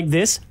gradient like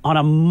this on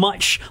a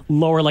much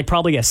lower, like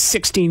probably a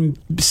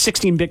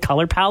 16-bit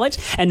color palette,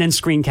 and then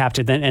screen capped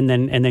it, and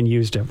then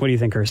used it. What do you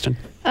think, Kirsten?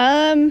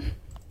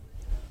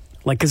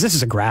 Like, because this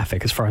is a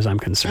graphic as far as I'm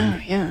concerned.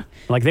 Oh, yeah.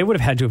 Like, they would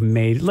have had to have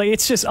made, like,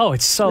 it's just,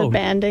 it's so The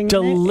banding, right?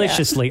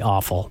 deliciously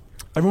awful.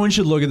 Everyone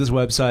should look at this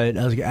website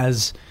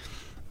as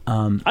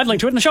I'd link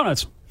to it in the show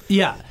notes.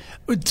 yeah,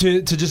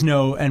 to just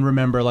know and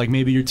remember, like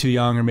maybe you're too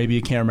young or maybe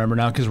you can't remember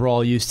now because we're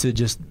all used to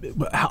just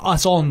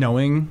us all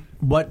knowing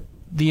what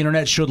the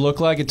internet should look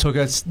like. It took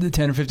us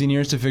 10 or 15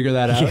 years to figure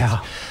that out.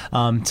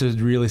 Yeah. To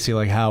really see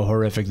like how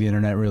horrific the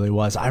internet really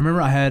was. I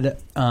remember I had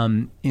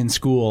in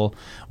school,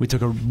 we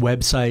took a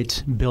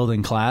website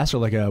building class or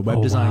like a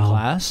web design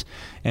class,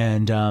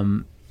 and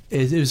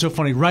it was so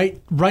funny.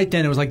 Right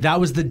then, it was like that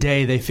was the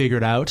day they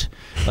figured out,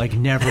 like,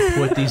 never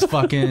put these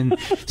fucking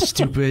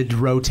stupid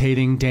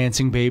rotating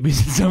dancing babies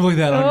and stuff like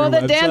that on Oh, your the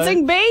website.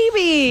 dancing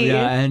baby.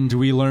 Yeah, and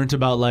we learned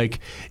about, like,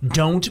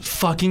 don't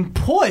fucking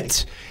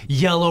put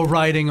yellow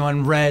writing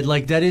on red.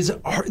 Like,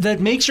 that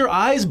makes your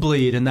eyes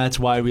bleed, and that's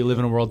why we live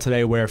in a world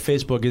today where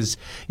Facebook is,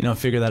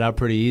 figure that out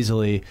pretty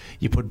easily.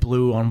 You put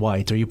blue on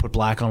white, or you put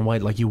black on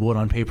white like you would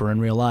on paper in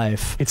real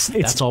life.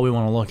 That's all we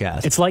want to look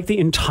at. It's like the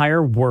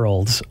entire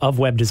world of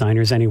web designers,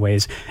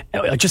 anyways,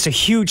 just a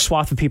huge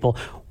swath of people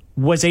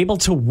was able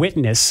to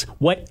witness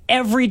what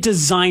every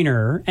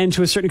designer and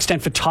to a certain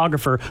extent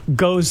photographer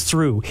goes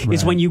through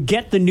is when you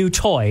get the new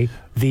toy,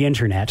 the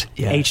internet,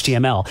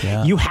 HTML.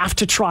 Yeah. You have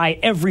to try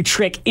every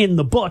trick in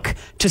the book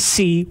to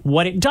see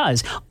what it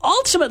does.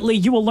 Ultimately,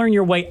 you will learn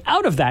your way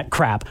out of that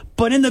crap.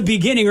 But in the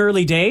beginning,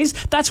 early days,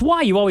 that's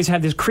why you always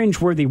have this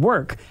cringeworthy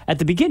work at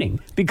the beginning,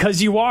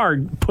 because you are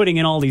putting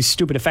in all these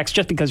stupid effects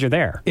just because you're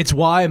there. It's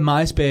why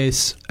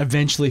MySpace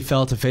eventually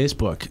fell to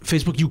Facebook.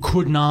 Facebook, you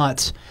could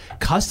not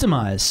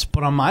customize,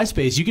 but on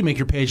MySpace, you could make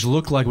your page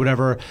look like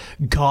whatever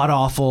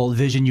god-awful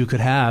vision you could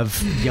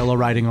have, yellow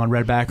writing on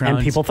red background.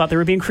 And people thought they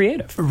were being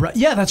creative. Right,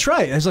 yeah, Yeah, that's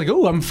right. I was like,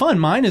 oh, I'm fun.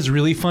 Mine is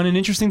really fun and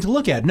interesting to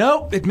look at.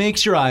 Nope, it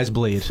makes your eyes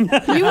bleed. You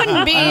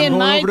wouldn't be in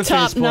my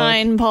top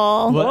 9,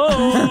 Paul.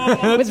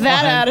 With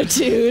that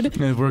attitude.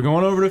 We're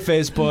going over to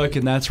Facebook,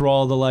 and that's where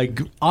all the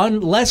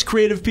less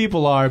creative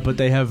people are, but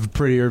they have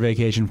prettier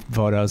vacation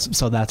photos.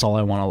 So that's all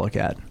I want to look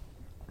at.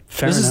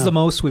 This is the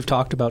most we've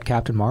talked about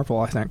Captain Marvel,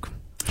 I think,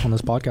 on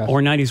this podcast.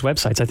 Or 90s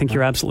websites. I think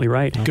you're absolutely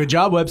right. Good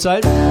job,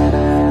 website.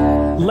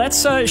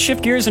 Let's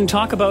shift gears and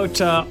talk about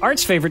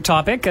Art's favorite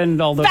topic, and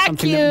although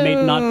something that may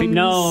not be...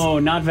 No,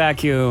 not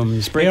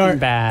vacuums. Breaking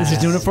Bad. Is this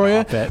doing it for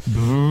you?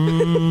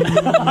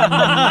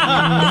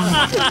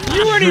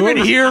 You weren't even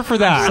here for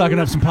that. Sucking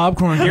up some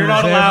popcorn. You're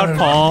not allowed,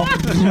 Paul.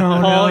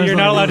 Paul, you're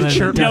not allowed to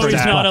chirp. No, he's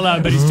not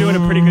allowed, but he's doing a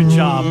pretty good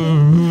job.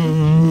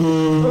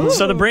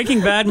 So the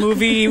Breaking Bad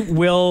movie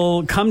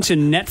will come to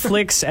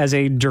Netflix as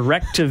a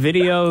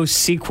direct-to-video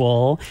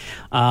sequel,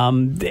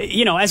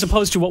 as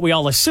opposed to what we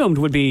all assumed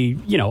would be,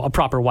 a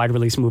proper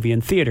wide-release movie in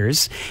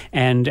theaters.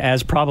 And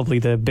as probably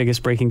the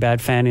biggest Breaking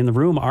Bad fan in the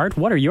room, Art,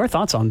 what are your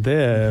thoughts on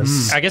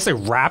this? I guess they're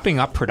wrapping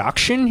up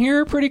production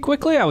here pretty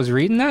quickly. I was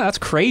reading that. That's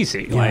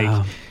crazy.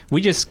 Yeah. We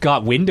just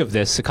got wind of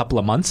this a couple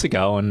of months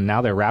ago, and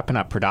now they're wrapping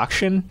up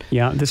production.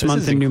 Yeah, this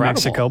month in New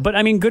Mexico. But,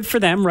 good for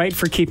them, right,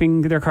 for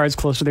keeping their cards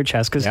close to their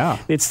chest, because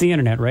it's the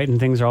internet, right, and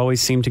things always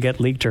seem to get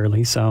leaked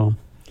early, so...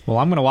 Well,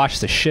 I'm going to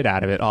watch the shit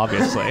out of it,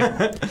 obviously.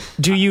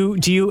 Do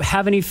you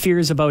have any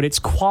fears about its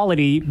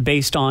quality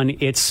based on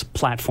its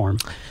platform?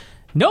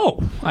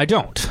 No, I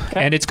don't.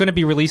 Okay. And it's going to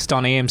be released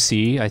on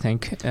AMC, I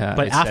think.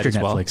 But after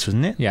Netflix,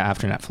 wasn't it? Yeah,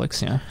 after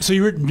Netflix, yeah. So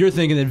you're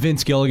thinking that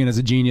Vince Gilligan is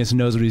a genius and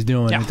knows what he's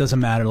doing. Yeah. It doesn't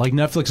matter.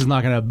 Netflix is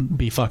not going to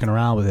be fucking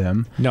around with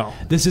him. No.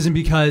 This isn't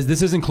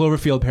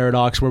Cloverfield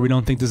Paradox where we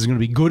don't think this is going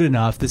to be good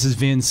enough. This is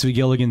Vince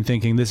Gilligan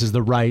thinking this is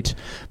the right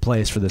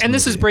place for this And movie.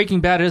 This is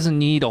Breaking Bad. It doesn't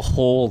need a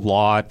whole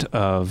lot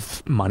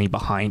of money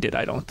behind it,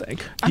 I don't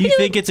think. Do you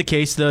think it's a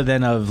case, though,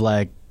 then of,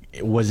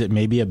 was it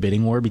maybe a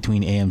bidding war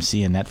between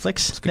AMC and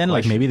Netflix? Then,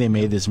 maybe they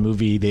made this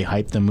movie, they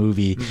hyped the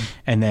movie,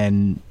 and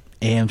then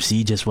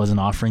AMC just wasn't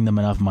offering them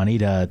enough money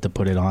to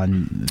put it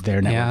on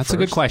their network. Yeah, that's a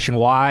good question.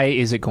 Why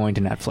is it going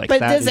to Netflix?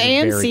 But does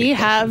AMC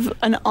have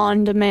an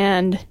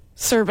on-demand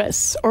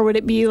service, or would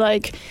it be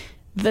like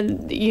the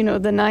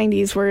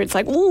 90s where it's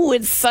like, ooh,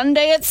 it's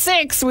Sunday at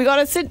 6, we got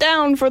to sit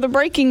down for the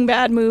Breaking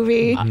Bad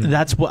movie?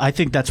 I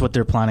think that's what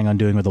they're planning on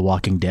doing with the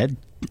Walking Dead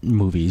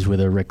movies, with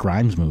the Rick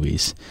Grimes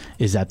movies,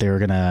 is that they're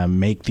gonna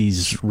make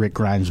these Rick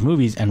Grimes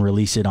movies and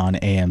release it on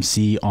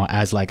AMC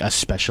as a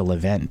special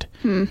event,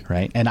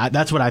 right? And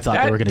that's what I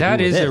thought they were gonna do. That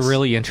with is this. a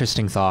really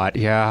interesting thought.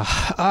 Yeah.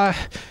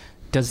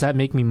 Does that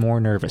make me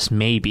more nervous?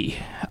 Maybe.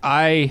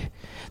 It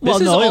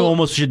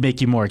almost should make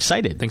you more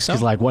excited. Think so?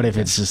 Because what if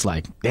it's just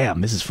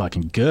damn, this is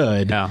fucking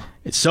good. Yeah.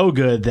 It's so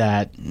good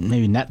that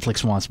maybe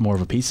Netflix wants more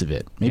of a piece of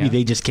it. Maybe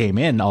they just came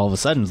in all of a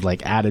sudden,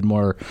 added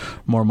more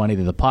money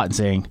to the pot and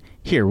saying,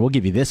 here, we'll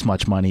give you this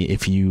much money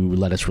if you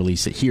let us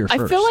release it here first.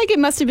 I feel like it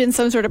must have been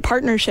some sort of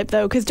partnership,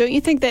 though, because don't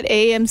you think that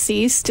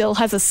AMC still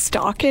has a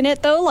stock in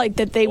it, though?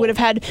 That they would have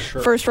had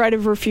first right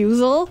of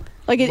refusal?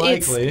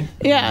 Likely.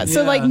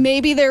 So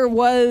maybe there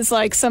was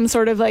some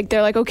sort of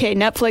they're okay,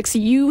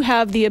 Netflix, you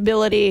have the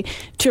ability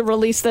to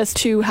release this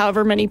to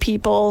however many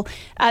people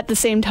at the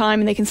same time,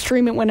 and they can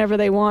stream it whenever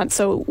they want,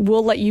 so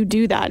we'll let you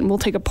do that, and we'll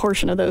take a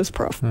portion of those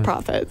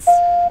profits.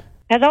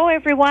 Hello,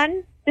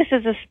 everyone. This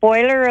is a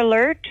spoiler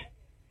alert.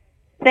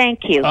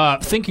 Thank you.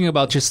 Thinking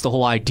about just the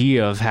whole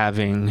idea of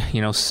having,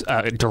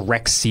 a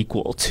direct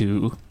sequel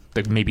to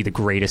maybe the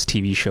greatest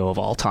TV show of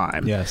all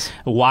time. Yes.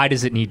 Why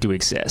does it need to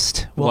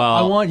exist? Well,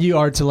 I want you,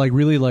 Art, to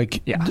really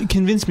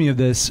convince me of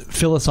this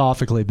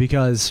philosophically,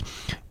 because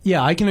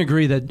I can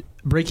agree that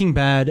Breaking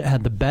Bad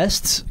had the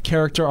best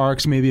character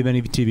arcs maybe of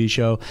any TV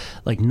show,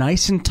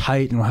 nice and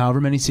tight, and however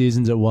many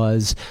seasons it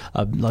was,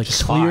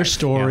 clear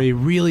story,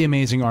 really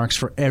amazing arcs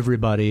for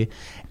everybody,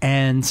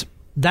 and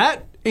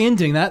that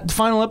ending, that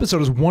final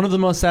episode, is one of the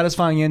most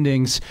satisfying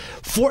endings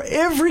for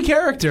every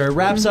character. It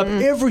wraps up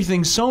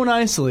everything so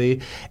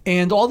nicely.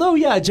 And although,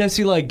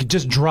 Jesse,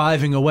 just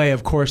driving away,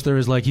 of course, there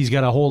is, he's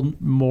got a whole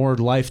more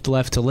life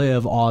left to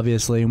live,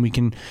 obviously, and we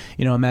can,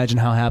 imagine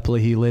how happily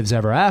he lives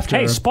ever after.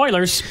 Hey,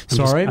 spoilers.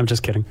 Sorry? I'm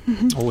just kidding.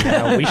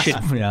 We should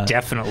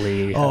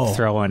definitely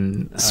throw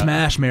in...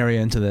 Smash Mary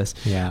into this.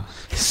 Yeah.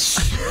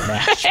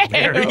 Smash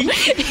Mary.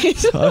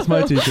 So that's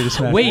my teacher, to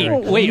Smash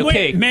Mary. Wait,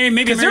 okay.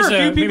 Maybe there are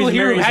a few people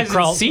here who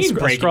hasn't seen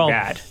Breaking scroll.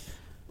 Bad,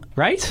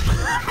 right?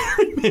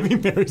 Maybe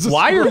Mary's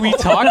Why are we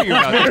talking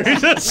about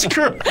this?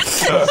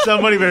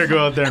 Somebody better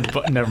go out there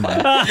and never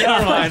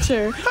mind.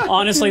 Sure.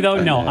 Honestly,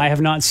 though, no, I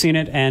have not seen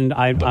it, and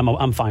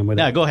I'm fine with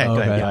it. Yeah, go ahead.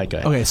 Okay. Go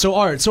ahead. Okay, so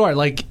Art, so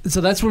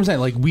that's what I'm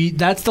saying.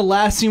 That's the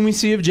last scene we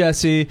see of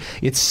Jesse.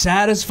 It's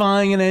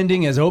satisfying and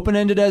ending, as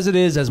open-ended as it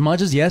is, as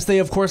much as, yes, they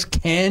of course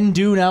can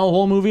do now a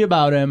whole movie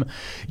about him.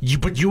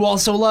 But you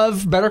also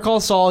love Better Call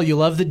Saul. You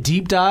love the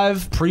deep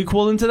dive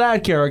prequel into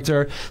that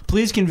character.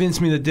 Please convince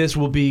me that this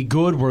will be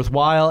good. We're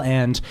worthwhile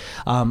and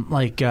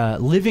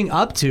living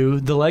up to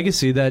the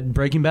legacy that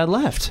Breaking Bad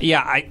left.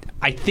 Yeah,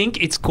 I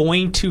think it's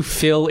going to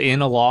fill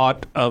in a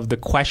lot of the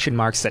question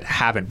marks that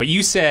haven't. But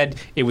you said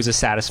it was a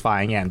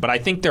satisfying end. But I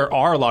think there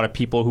are a lot of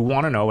people who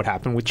want to know what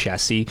happened with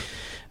Jesse,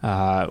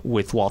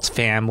 with Walt's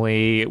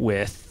family,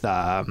 with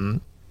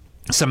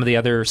some of the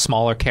other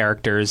smaller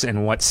characters,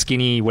 and what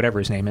Skinny, whatever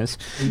his name is,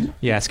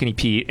 Skinny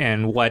Pete,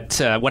 and what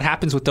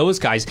happens with those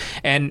guys.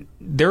 And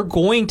they're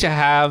going to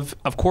have,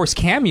 of course,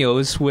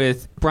 cameos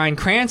with Bryan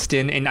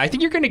Cranston, and I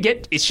think you're going to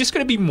get, it's just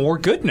going to be more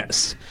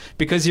goodness,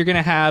 because you're going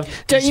to have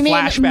Don't you mean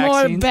flashback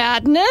more scenes.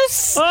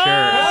 badness? Sure.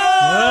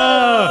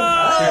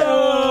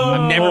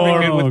 I've never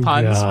been good with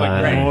puns,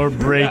 but great. More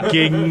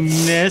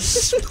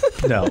breakingness.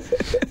 No.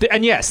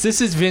 And yes, this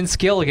is Vince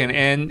Gilligan,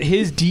 and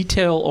his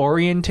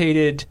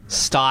detail-orientated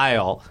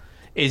style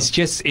is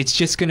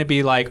just going to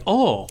be like,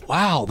 oh,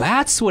 wow,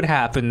 that's what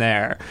happened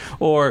there.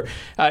 Or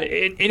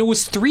it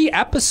was 3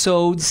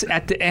 episodes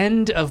at the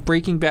end of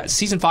Breaking Bad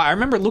season 5. I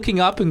remember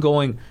looking up and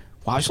going,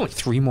 wow, there's only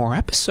 3 more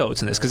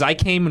episodes in this, because I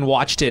came and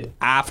watched it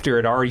after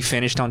it already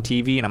finished on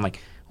TV, and I'm like,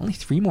 only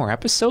 3 more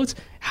episodes?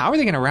 How are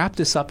they going to wrap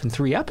this up in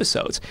 3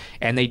 episodes?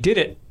 And they did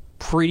it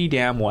pretty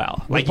damn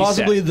well. Like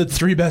possibly you said. the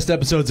 3 best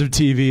episodes of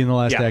TV in the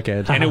last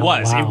decade. And it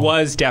Wow.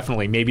 was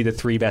definitely maybe the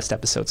 3 best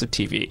episodes of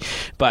TV.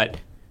 But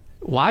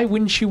why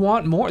wouldn't you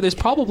want more? There's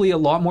probably a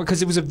lot more,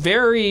 because it was a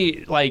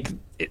very,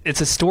 it's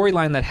a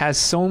storyline that has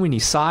so many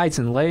sides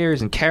and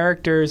layers and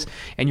characters,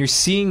 and you're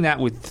seeing that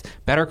with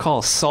Better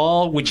Call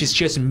Saul, which is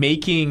just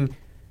making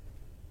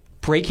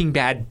Breaking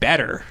Bad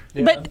better.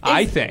 But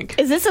I think.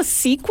 Is this a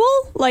sequel?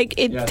 Like,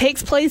 it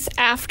takes place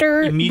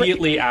after...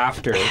 Immediately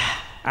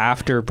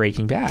after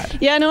Breaking Bad.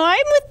 Yeah, no, I'm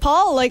with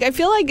Paul. Like, I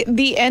feel like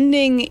the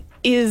ending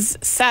is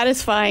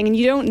satisfying, and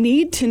you don't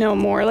need to know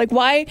more. Like,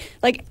 why?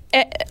 Like,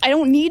 I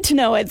don't need to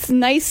know. It's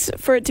nice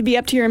for it to be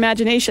up to your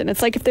imagination.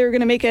 It's like if they were going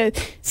to make a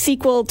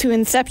sequel to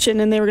Inception,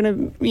 and they were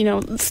going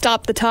to,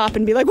 stop the top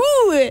and be like,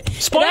 "Ooh, it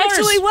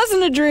actually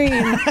wasn't a dream."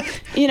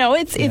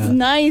 It's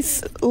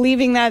nice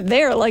leaving that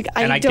there. Like,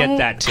 I get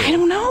that too. I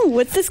don't know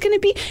what's this going to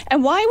be,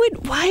 and why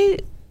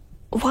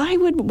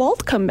would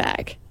Walt come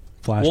back?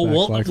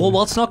 Flashback.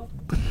 Well, it's not.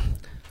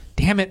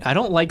 Damn it! I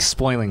don't like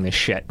spoiling this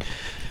shit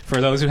for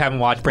those who haven't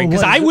watched Breaking,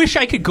 because I wish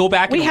I could go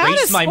back and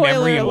erase my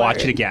memory and watch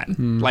it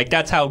again. Like,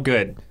 that's how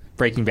good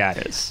Breaking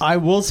Bad is. I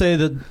will say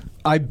that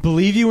I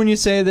believe you when you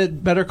say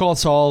that Better Call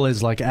Saul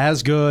is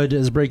as good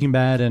as Breaking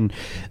Bad and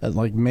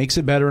makes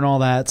it better and all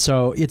that.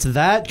 So it's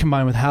that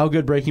combined with how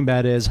good Breaking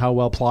Bad is, how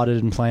well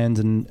plotted and planned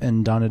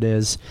and done it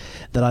is,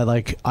 that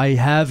I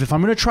have, if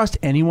I'm going to trust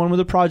anyone with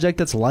a project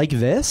that's like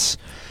this,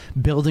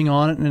 building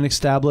on an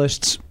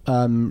established,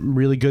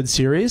 really good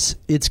series,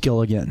 it's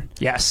Gilligan.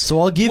 Yes. So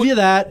I'll give you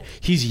that.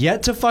 He's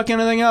yet to fuck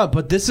anything up,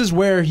 but this is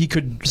where he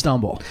could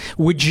stumble.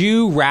 Would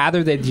you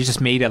rather that you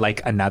just made it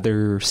like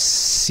another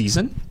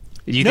season?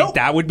 Do you think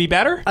that would be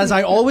better? As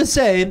I always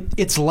say,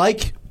 it's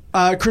like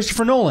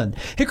Christopher Nolan.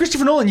 Hey,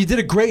 Christopher Nolan, you did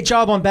a great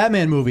job on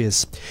Batman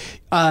movies.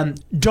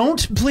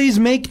 Don't please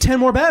make 10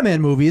 more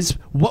Batman movies.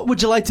 What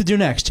would you like to do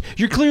next?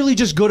 You're clearly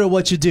just good at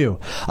what you do.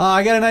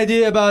 I got an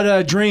idea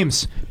about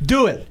dreams.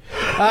 Do it.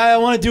 I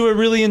want to do a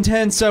really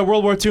intense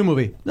World War II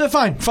movie.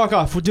 Fine, fuck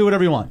off. We'll do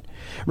whatever you want.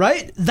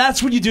 Right?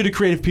 That's what you do to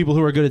creative people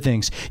who are good at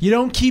things. You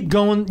don't keep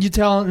going,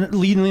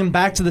 leading them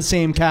back to the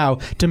same cow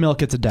to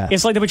milk it to death.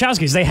 It's like the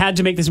Wachowskis. They had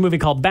to make this movie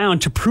called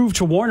Bound to prove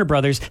to Warner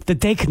Brothers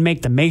that they could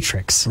make The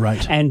Matrix.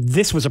 Right. And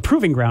this was a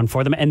proving ground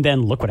for them. And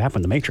then look what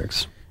happened to The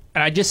Matrix.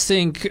 And I just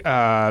think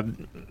the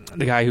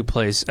guy who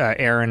plays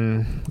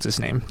Aaron, what's his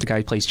name? The guy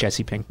who plays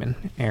Jesse Pinkman.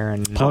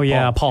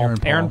 Paul.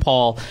 Aaron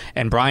Paul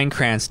and Bryan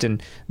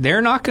Cranston,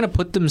 they're not going to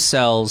put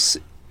themselves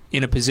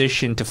in a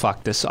position to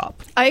fuck this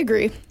up. I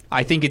agree.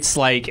 I think it's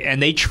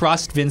and they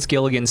trust Vince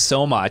Gilligan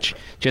so much,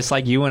 just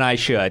like you and I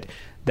should,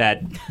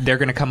 that they're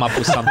going to come up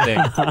with something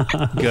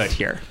good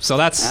here. So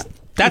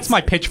that's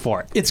my pitch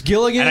for it. It's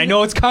Gilligan. And I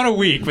know it's kind of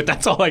weak, but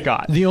that's all I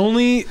got. The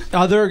only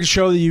other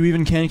show that you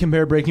even can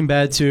compare Breaking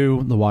Bad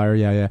to, The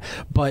Wire,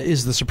 but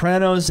is The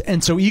Sopranos.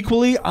 And so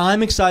equally,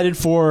 I'm excited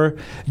for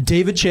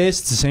David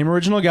Chase. It's the same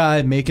original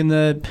guy making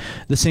the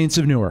Saints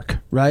of Newark,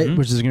 right? Mm-hmm.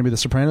 Which is going to be the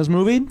Sopranos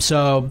movie.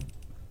 So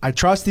I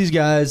trust these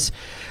guys.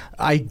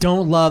 I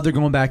don't love they're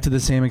going back to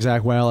the same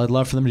exact well. I'd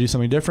love for them to do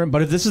something different.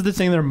 But if this is the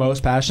thing they're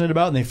most passionate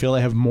about and they feel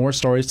they have more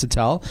stories to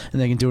tell and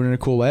they can do it in a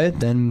cool way,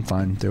 then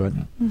fine, do it.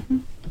 Mm-hmm.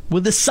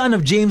 With the son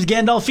of James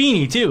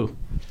Gandolfini, too.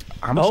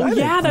 I'm excited.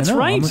 Yeah, that's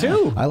right,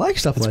 too. I like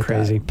stuff like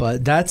crazy.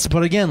 That.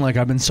 But again,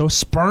 I've been so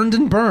spurned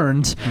and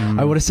burned,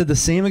 I would have said the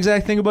same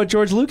exact thing about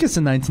George Lucas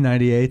in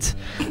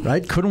 1998.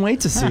 Right? Couldn't wait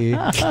to see. We're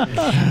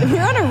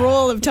on a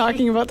roll of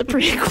talking about the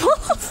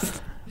prequels.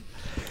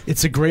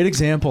 It's a great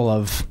example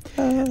of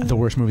the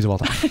worst movies of all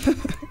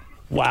time.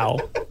 Wow.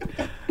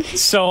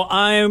 So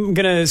I'm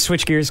going to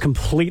switch gears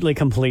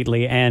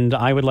completely, and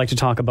I would like to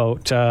talk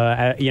about,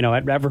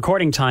 at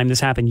recording time,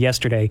 this happened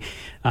yesterday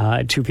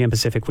at 2 p.m.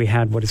 Pacific, we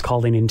had what is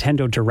called a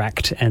Nintendo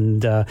Direct,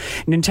 and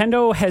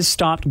Nintendo has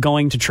stopped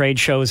going to trade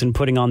shows and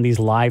putting on these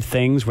live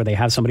things where they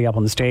have somebody up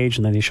on the stage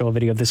and then they show a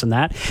video of this and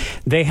that.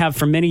 They have,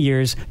 for many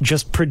years,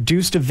 just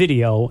produced a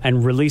video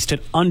and released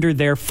it under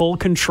their full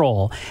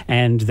control,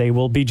 and they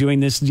will be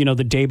doing this,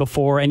 the day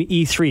before an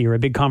E3 or a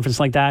big conference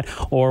like that,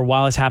 or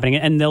while it's happening,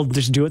 and they'll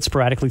just do it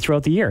sporadically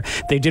throughout the year.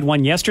 They did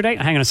one yesterday.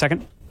 Hang on a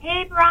second.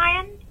 Hey,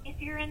 Brian, if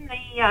you're in the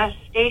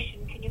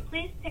station, can you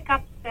please pick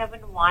up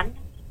 7-1?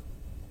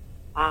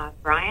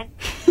 Brian?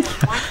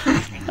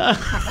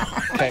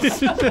 7-1? Okay.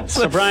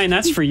 So, Brian,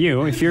 that's for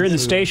you. If you're in the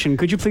station,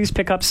 could you please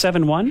pick up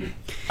 7-1?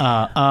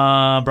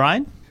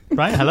 Brian?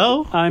 Brian,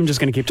 hello? I'm just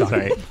going to keep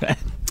talking. Sorry.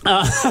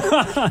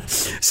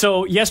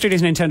 So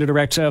yesterday's Nintendo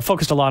Direct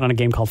focused a lot on a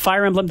game called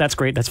Fire Emblem. That's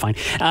great. That's fine.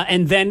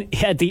 And then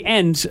at the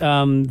end,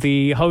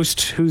 the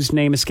host, whose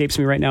name escapes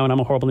me right now, and I'm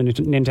a horrible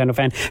Nintendo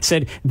fan,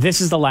 said, this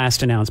is the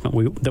last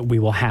announcement that we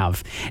will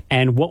have.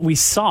 And what we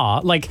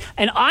saw,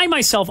 and I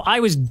myself,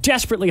 I was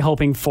desperately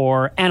hoping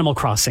for Animal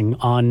Crossing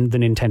on the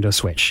Nintendo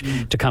Switch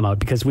to come out,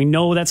 because we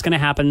know that's going to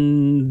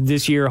happen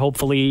this year,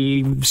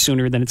 hopefully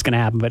sooner than it's going to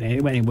happen. But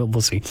anyway,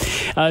 we'll see.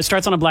 It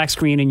starts on a black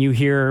screen, and you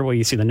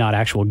see the not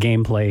actual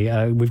gameplay.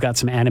 We've got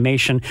some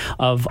animation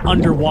of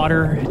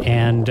underwater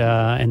and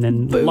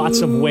then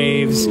lots of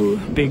waves,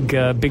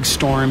 big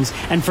storms.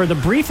 And for the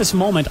briefest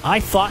moment, I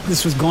thought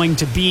this was going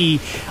to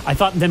be,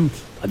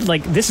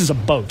 this is a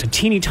boat, a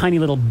teeny tiny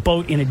little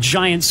boat in a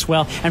giant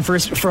swell. And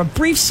for a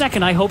brief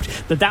second, I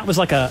hoped that was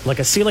like a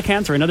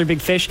coelacanth or another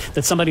big fish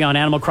that somebody on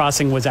Animal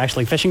Crossing was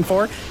actually fishing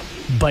for.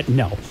 But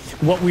no.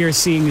 What we are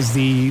seeing is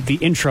the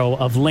intro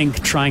of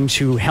Link trying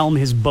to helm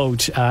his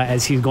boat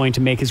as he's going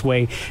to make his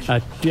way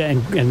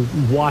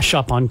and wash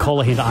up on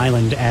Kolahind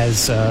Island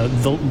as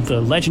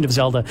the Legend of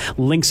Zelda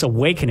Link's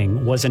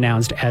Awakening was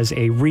announced as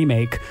a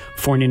remake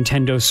for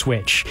Nintendo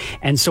Switch.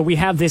 And so we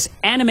have this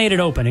animated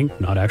opening,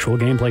 not actual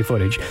gameplay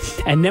footage,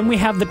 and then we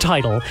have the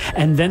title,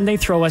 and then they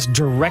throw us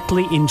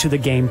directly into the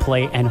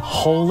gameplay, and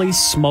holy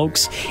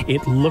smokes,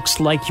 it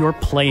looks like you're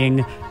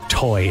playing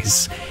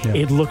toys. Yeah.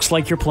 It looks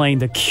like you're playing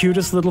the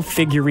cutest little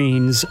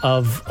figurines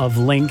of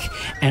Link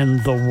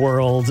and the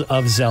world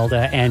of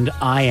Zelda, and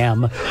I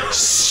am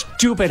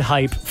stupid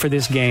hype for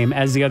this game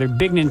as the other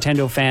big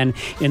Nintendo fan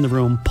in the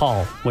room.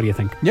 Paul, what do you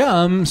think? Yeah,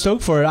 I'm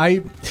stoked for it.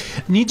 I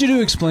need you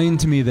to explain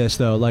to me this,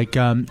 though.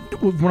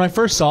 When I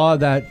first saw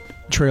that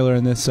trailer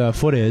and this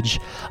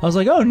footage, I was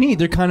like, oh, neat.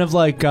 They're kind of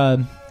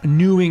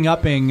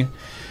upping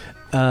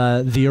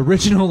the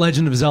original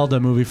Legend of Zelda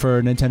movie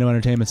for Nintendo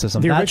Entertainment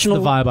System. That's the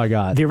vibe I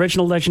got. The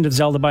original Legend of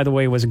Zelda, by the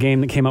way, was a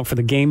game that came out for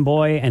the Game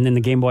Boy and then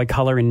the Game Boy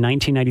Color in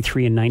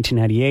 1993 and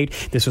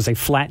 1998. This was a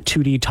flat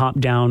 2D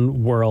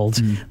top-down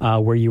world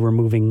where you were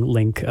moving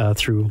Link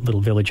through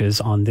little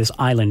villages on this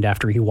island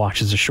after he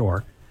washes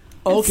ashore.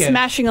 Okay.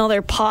 Smashing all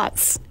their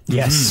pots.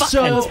 Yes,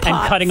 and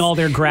cutting all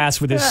their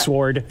grass with his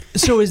sword.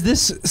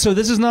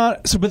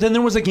 But then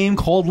there was a game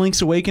called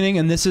Link's Awakening,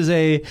 and this is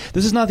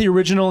not the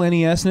original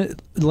NES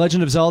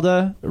Legend of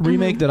Zelda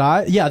remake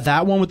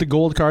that one with the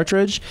gold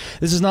cartridge.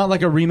 This is not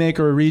like a remake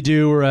or a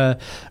redo or a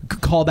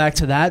callback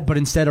to that, but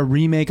instead a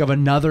remake of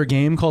another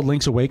game called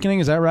Link's Awakening.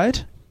 Is that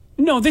right?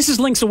 No, this is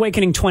Link's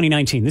Awakening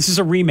 2019. This is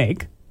a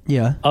remake.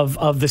 Yeah.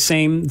 Of the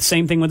same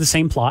thing with the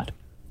same plot.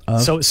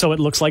 So it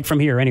looks like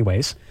from here,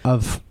 anyways.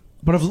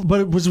 But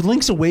it was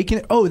Link's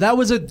Awakening. Oh, that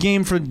was a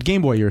game for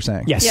Game Boy. You were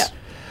saying? Yes. Yeah.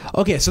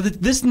 Okay, so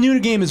this new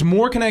game is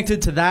more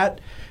connected to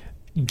that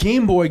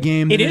Game Boy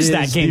game. Than it is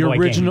that Game Boy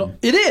original. Game.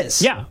 It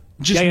is. Yeah.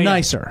 Just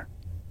nicer.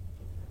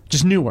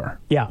 Just newer.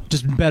 Yeah.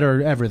 Just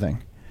better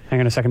everything. Hang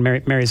on a second.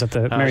 Mary's at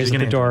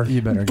the door.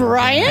 You better.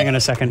 Brian. Hang on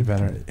a second. You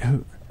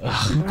better.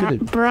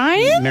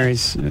 Brian?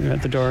 Mary's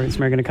at the door. Is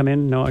Mary going to come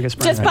in? No, I guess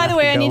Brian. Just by the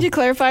way, I need to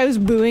clarify, I was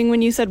booing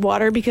when you said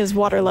water because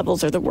water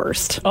levels are the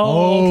worst.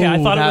 Oh, okay.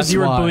 I thought it was you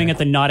were booing at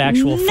the not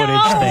actual footage thing.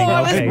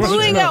 I was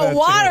booing at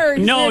water.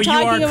 No, you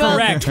are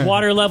correct.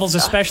 Water levels,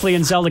 especially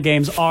in Zelda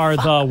games, are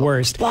the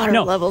worst.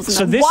 Water levels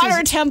so in the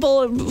water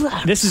temple.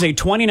 This is a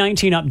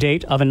 2019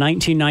 update of a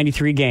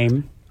 1993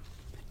 game,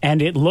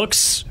 and it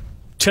looks,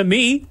 to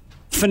me,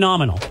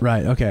 phenomenal.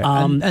 Right, okay.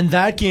 And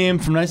that game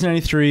from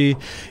 1993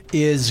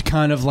 is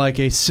kind of like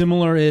a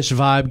similar-ish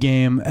vibe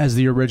game as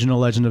the original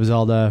Legend of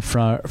Zelda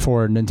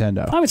for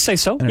Nintendo. I would say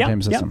so.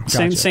 Entertainment system.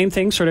 Gotcha. Same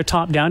thing, sort of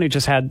top-down. It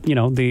just had, the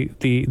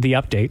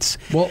updates.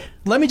 Well,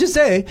 let me just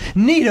say,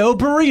 Neato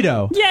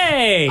Burrito.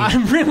 Yay!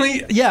 I'm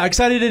really,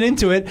 excited and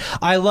into it.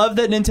 I love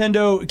that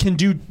Nintendo can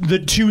do the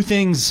two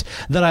things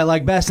that I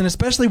like best, and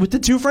especially with the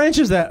two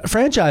franchises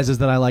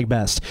that I like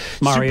best.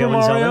 Mario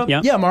and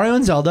Zelda. Yeah, Mario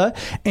and Zelda.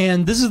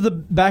 And this is the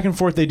back and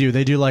forth they do.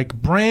 They do like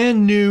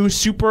brand new,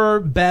 super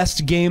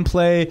best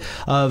gameplay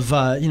of,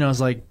 it's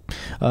like,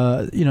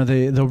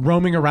 the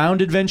roaming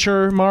around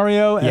adventure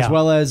Mario as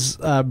well as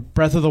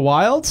Breath of the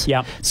Wild.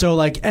 Yeah. So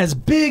like as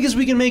big as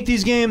we can make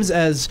these games,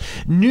 as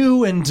new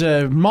new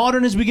and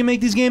modern as we can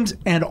make these games,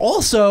 and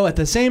also at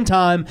the same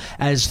time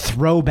as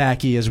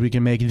throwbacky as we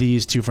can make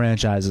these two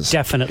franchises.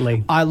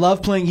 Definitely. I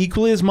love playing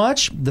equally as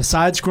much the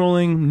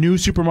side-scrolling new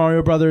Super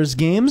Mario Brothers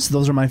games.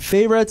 Those are my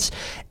favorites,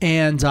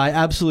 and I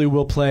absolutely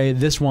will play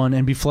this one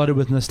and be flooded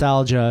with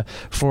nostalgia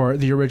for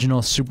the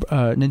original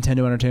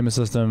Nintendo Entertainment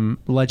System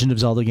Legend of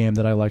Zelda game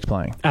that I liked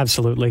playing.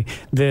 Absolutely.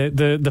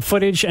 The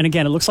footage, and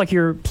again, it looks like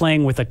you're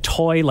playing with a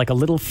toy, like a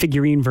little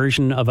figurine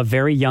version of a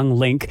very young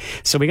Link.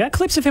 So we got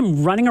clips of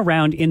him running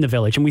around in the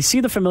village, and we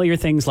see the familiar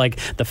things like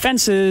the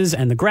fences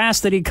and the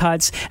grass that he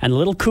cuts and the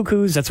little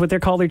cuckoos. That's what they're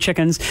called, their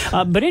chickens.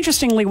 But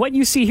interestingly, what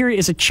you see here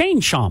is a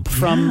chain chomp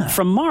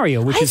from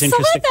Mario, which is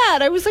interesting. I saw that.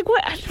 I was like,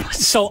 what?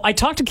 So I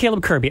talked to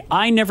Caleb Kirby.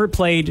 I never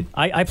played.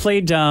 I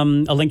played A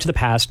Link to the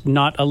Past,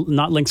 not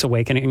Link's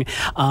Awakening.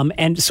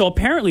 And so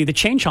apparently the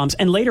chain chomps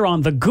and later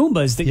on the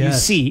Goombas that you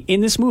see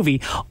in this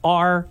movie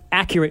are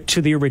accurate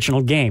to the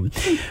original game.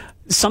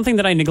 Something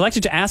that I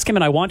neglected to ask him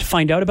and I want to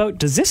find out about,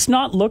 does this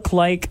not look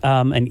like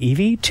an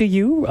Eevee to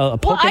you? A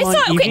Pokemon I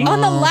saw, Eevee?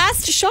 on the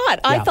last shot,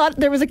 I thought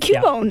there was a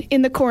Cubone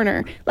in the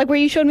corner. Like where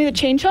you showed me the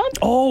chain chomp.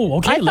 Oh,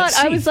 okay.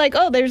 I was like,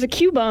 oh, there's a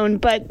Cubone,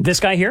 but...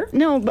 This guy here?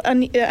 No,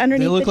 underneath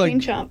the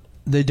chain chomp.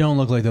 They don't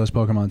look like those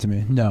Pokemon to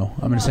me. No,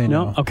 I'm going to say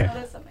no. Okay.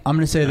 I'm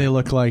going to say they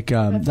look like...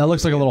 that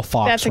looks like a little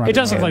fox. It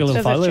does look like a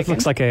little fox. It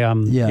looks like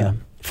a...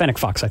 Fennec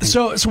Fox, I think.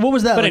 So what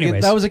was that? But like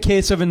anyways. That was a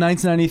case of in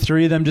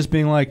 1993 them just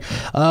being like,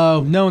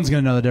 oh, no one's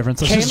going to know the difference.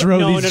 Let's just throw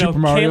these Super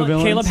Mario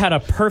villains. Caleb had a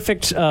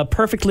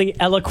perfectly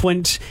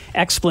eloquent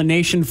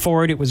explanation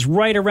for it. It was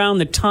right around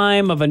the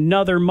time of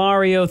another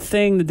Mario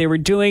thing that they were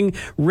doing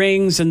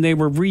rings and they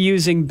were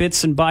reusing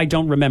bits and I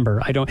don't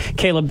remember.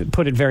 Caleb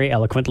put it very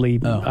eloquently.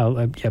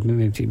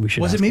 Maybe we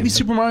should. Was it maybe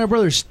Super Mario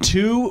Brothers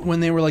 2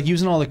 when they were like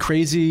using all the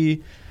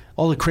crazy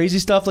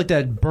stuff like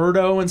that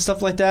Birdo and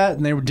stuff like that,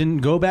 and they didn't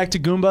go back to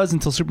Goombas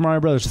until Super Mario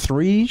Brothers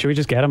 3? Should we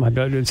just get him? I'd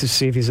just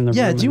see if he's in the room.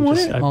 Yeah, do you want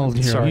it?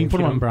 Sorry, you can put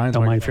him on Brian's.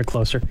 Don't mind if you're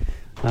closer.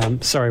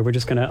 Sorry, we're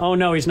just going to... Oh,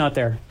 no, he's not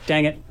there.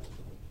 Dang it.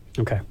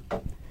 Okay.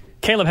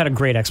 Caleb had a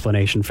great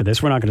explanation for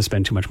this. We're not going to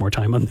spend too much more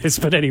time on this.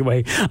 But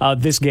anyway,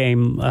 this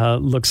game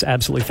looks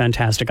absolutely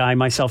fantastic. I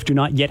myself do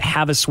not yet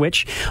have a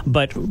Switch,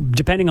 but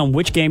depending on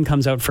which game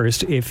comes out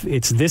first, if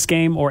it's this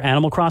game or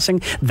Animal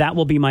Crossing, that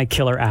will be my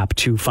killer app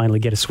to finally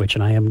get a Switch,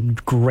 and I am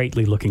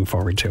greatly looking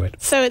forward to it.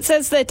 So it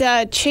says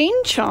that Chain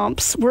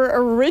Chomps were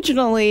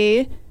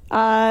originally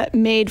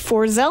made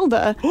for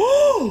Zelda.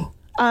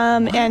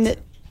 And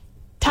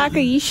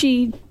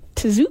Takaishi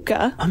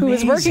Tezuka, who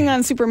was working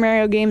on Super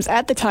Mario games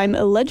at the time,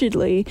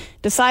 allegedly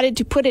decided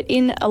to put it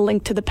in A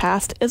Link to the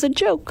Past as a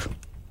joke.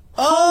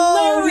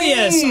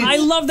 Hilarious! I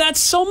love that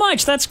so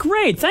much. That's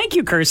great. Thank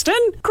you, Kirsten.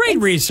 Great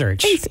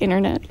research. Thanks,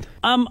 Internet.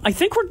 I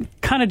think we're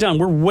kind of done.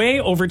 We're way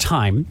over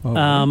time.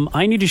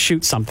 I need to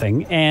shoot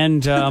something,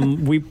 and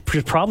we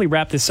should probably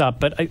wrap this up.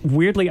 But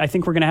weirdly, I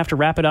think we're going to have to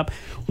wrap it up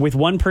with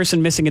one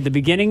person missing at the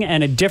beginning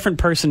and a different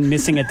person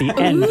missing at the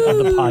end of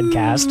the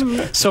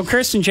podcast. So,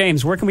 Kirsten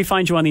James, where can we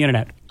find you on the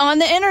internet? On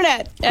the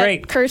internet.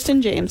 Great. At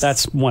Kirsten James.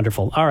 That's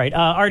wonderful. All right.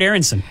 Art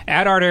Aronson.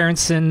 At Art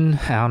Aronson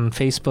on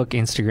Facebook,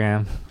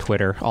 Instagram,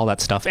 Twitter, all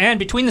that stuff. And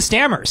Between the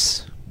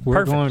Stammers.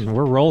 We're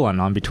rolling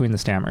on Between the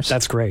Stammers.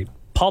 That's great.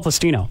 Paul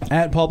Plastino.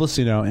 At Paul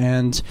Plastino.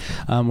 And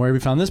wherever you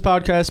found this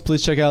podcast,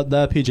 please check out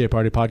the PJ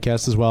Party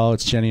podcast as well.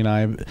 It's Jenny and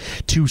I,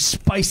 two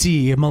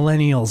spicy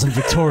millennials in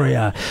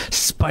Victoria,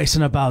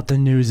 spicing about the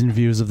news and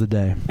views of the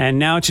day. And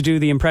now to do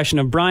the impression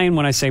of Brian.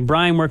 When I say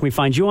Brian, where can we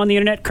find you on the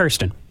internet?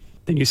 Kirsten.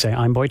 Then you say,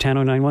 I'm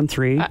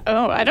Boytano913.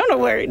 I don't know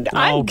where...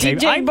 I'm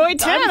DJ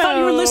Boytano. I thought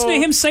you were listening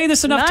to him say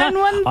this enough times.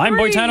 I'm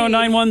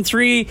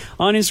Boytano913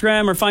 on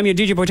Instagram, or find me at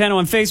DJ Boytano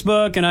on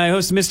Facebook, and I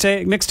host a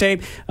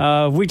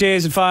mixtape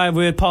weekdays at 5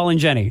 with Paul and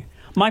Jenny.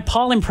 My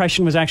Paul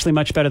impression was actually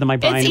much better than my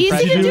Brian impression.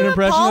 It's easy to do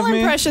a Paul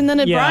impression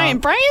than a Brian.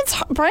 Brian's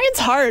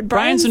hard.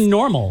 Brian's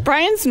normal.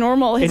 Brian's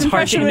normal. His it's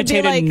hard to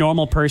imitate like, a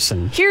normal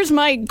person. Here's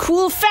my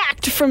cool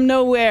fact from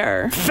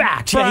nowhere.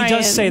 Fact. Brian. Yeah, he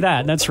does say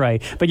that. That's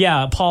right. But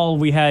yeah, Paul,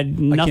 we had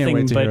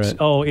nothing but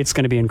it's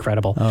going to be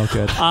incredible. Oh,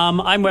 good.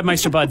 I'm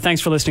Webmeister Bud. Thanks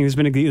for listening. This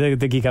has been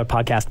the Geek Out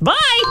Podcast. Bye!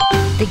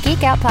 The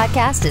Geek Out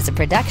Podcast is a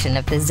production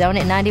of the Zone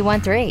at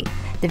 91.3.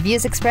 The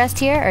views expressed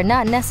here are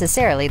not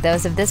necessarily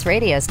those of this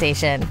radio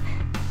station.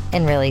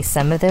 And really,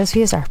 some of those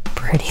views are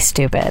pretty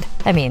stupid.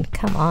 I mean,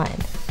 come on.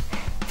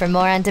 For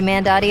more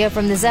on-demand audio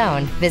from The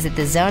Zone, visit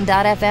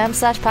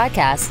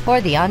thezone.fm/podcast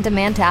or the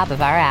on-demand tab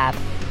of our app.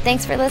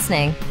 Thanks for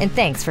listening, and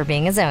thanks for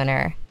being a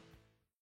Zoner.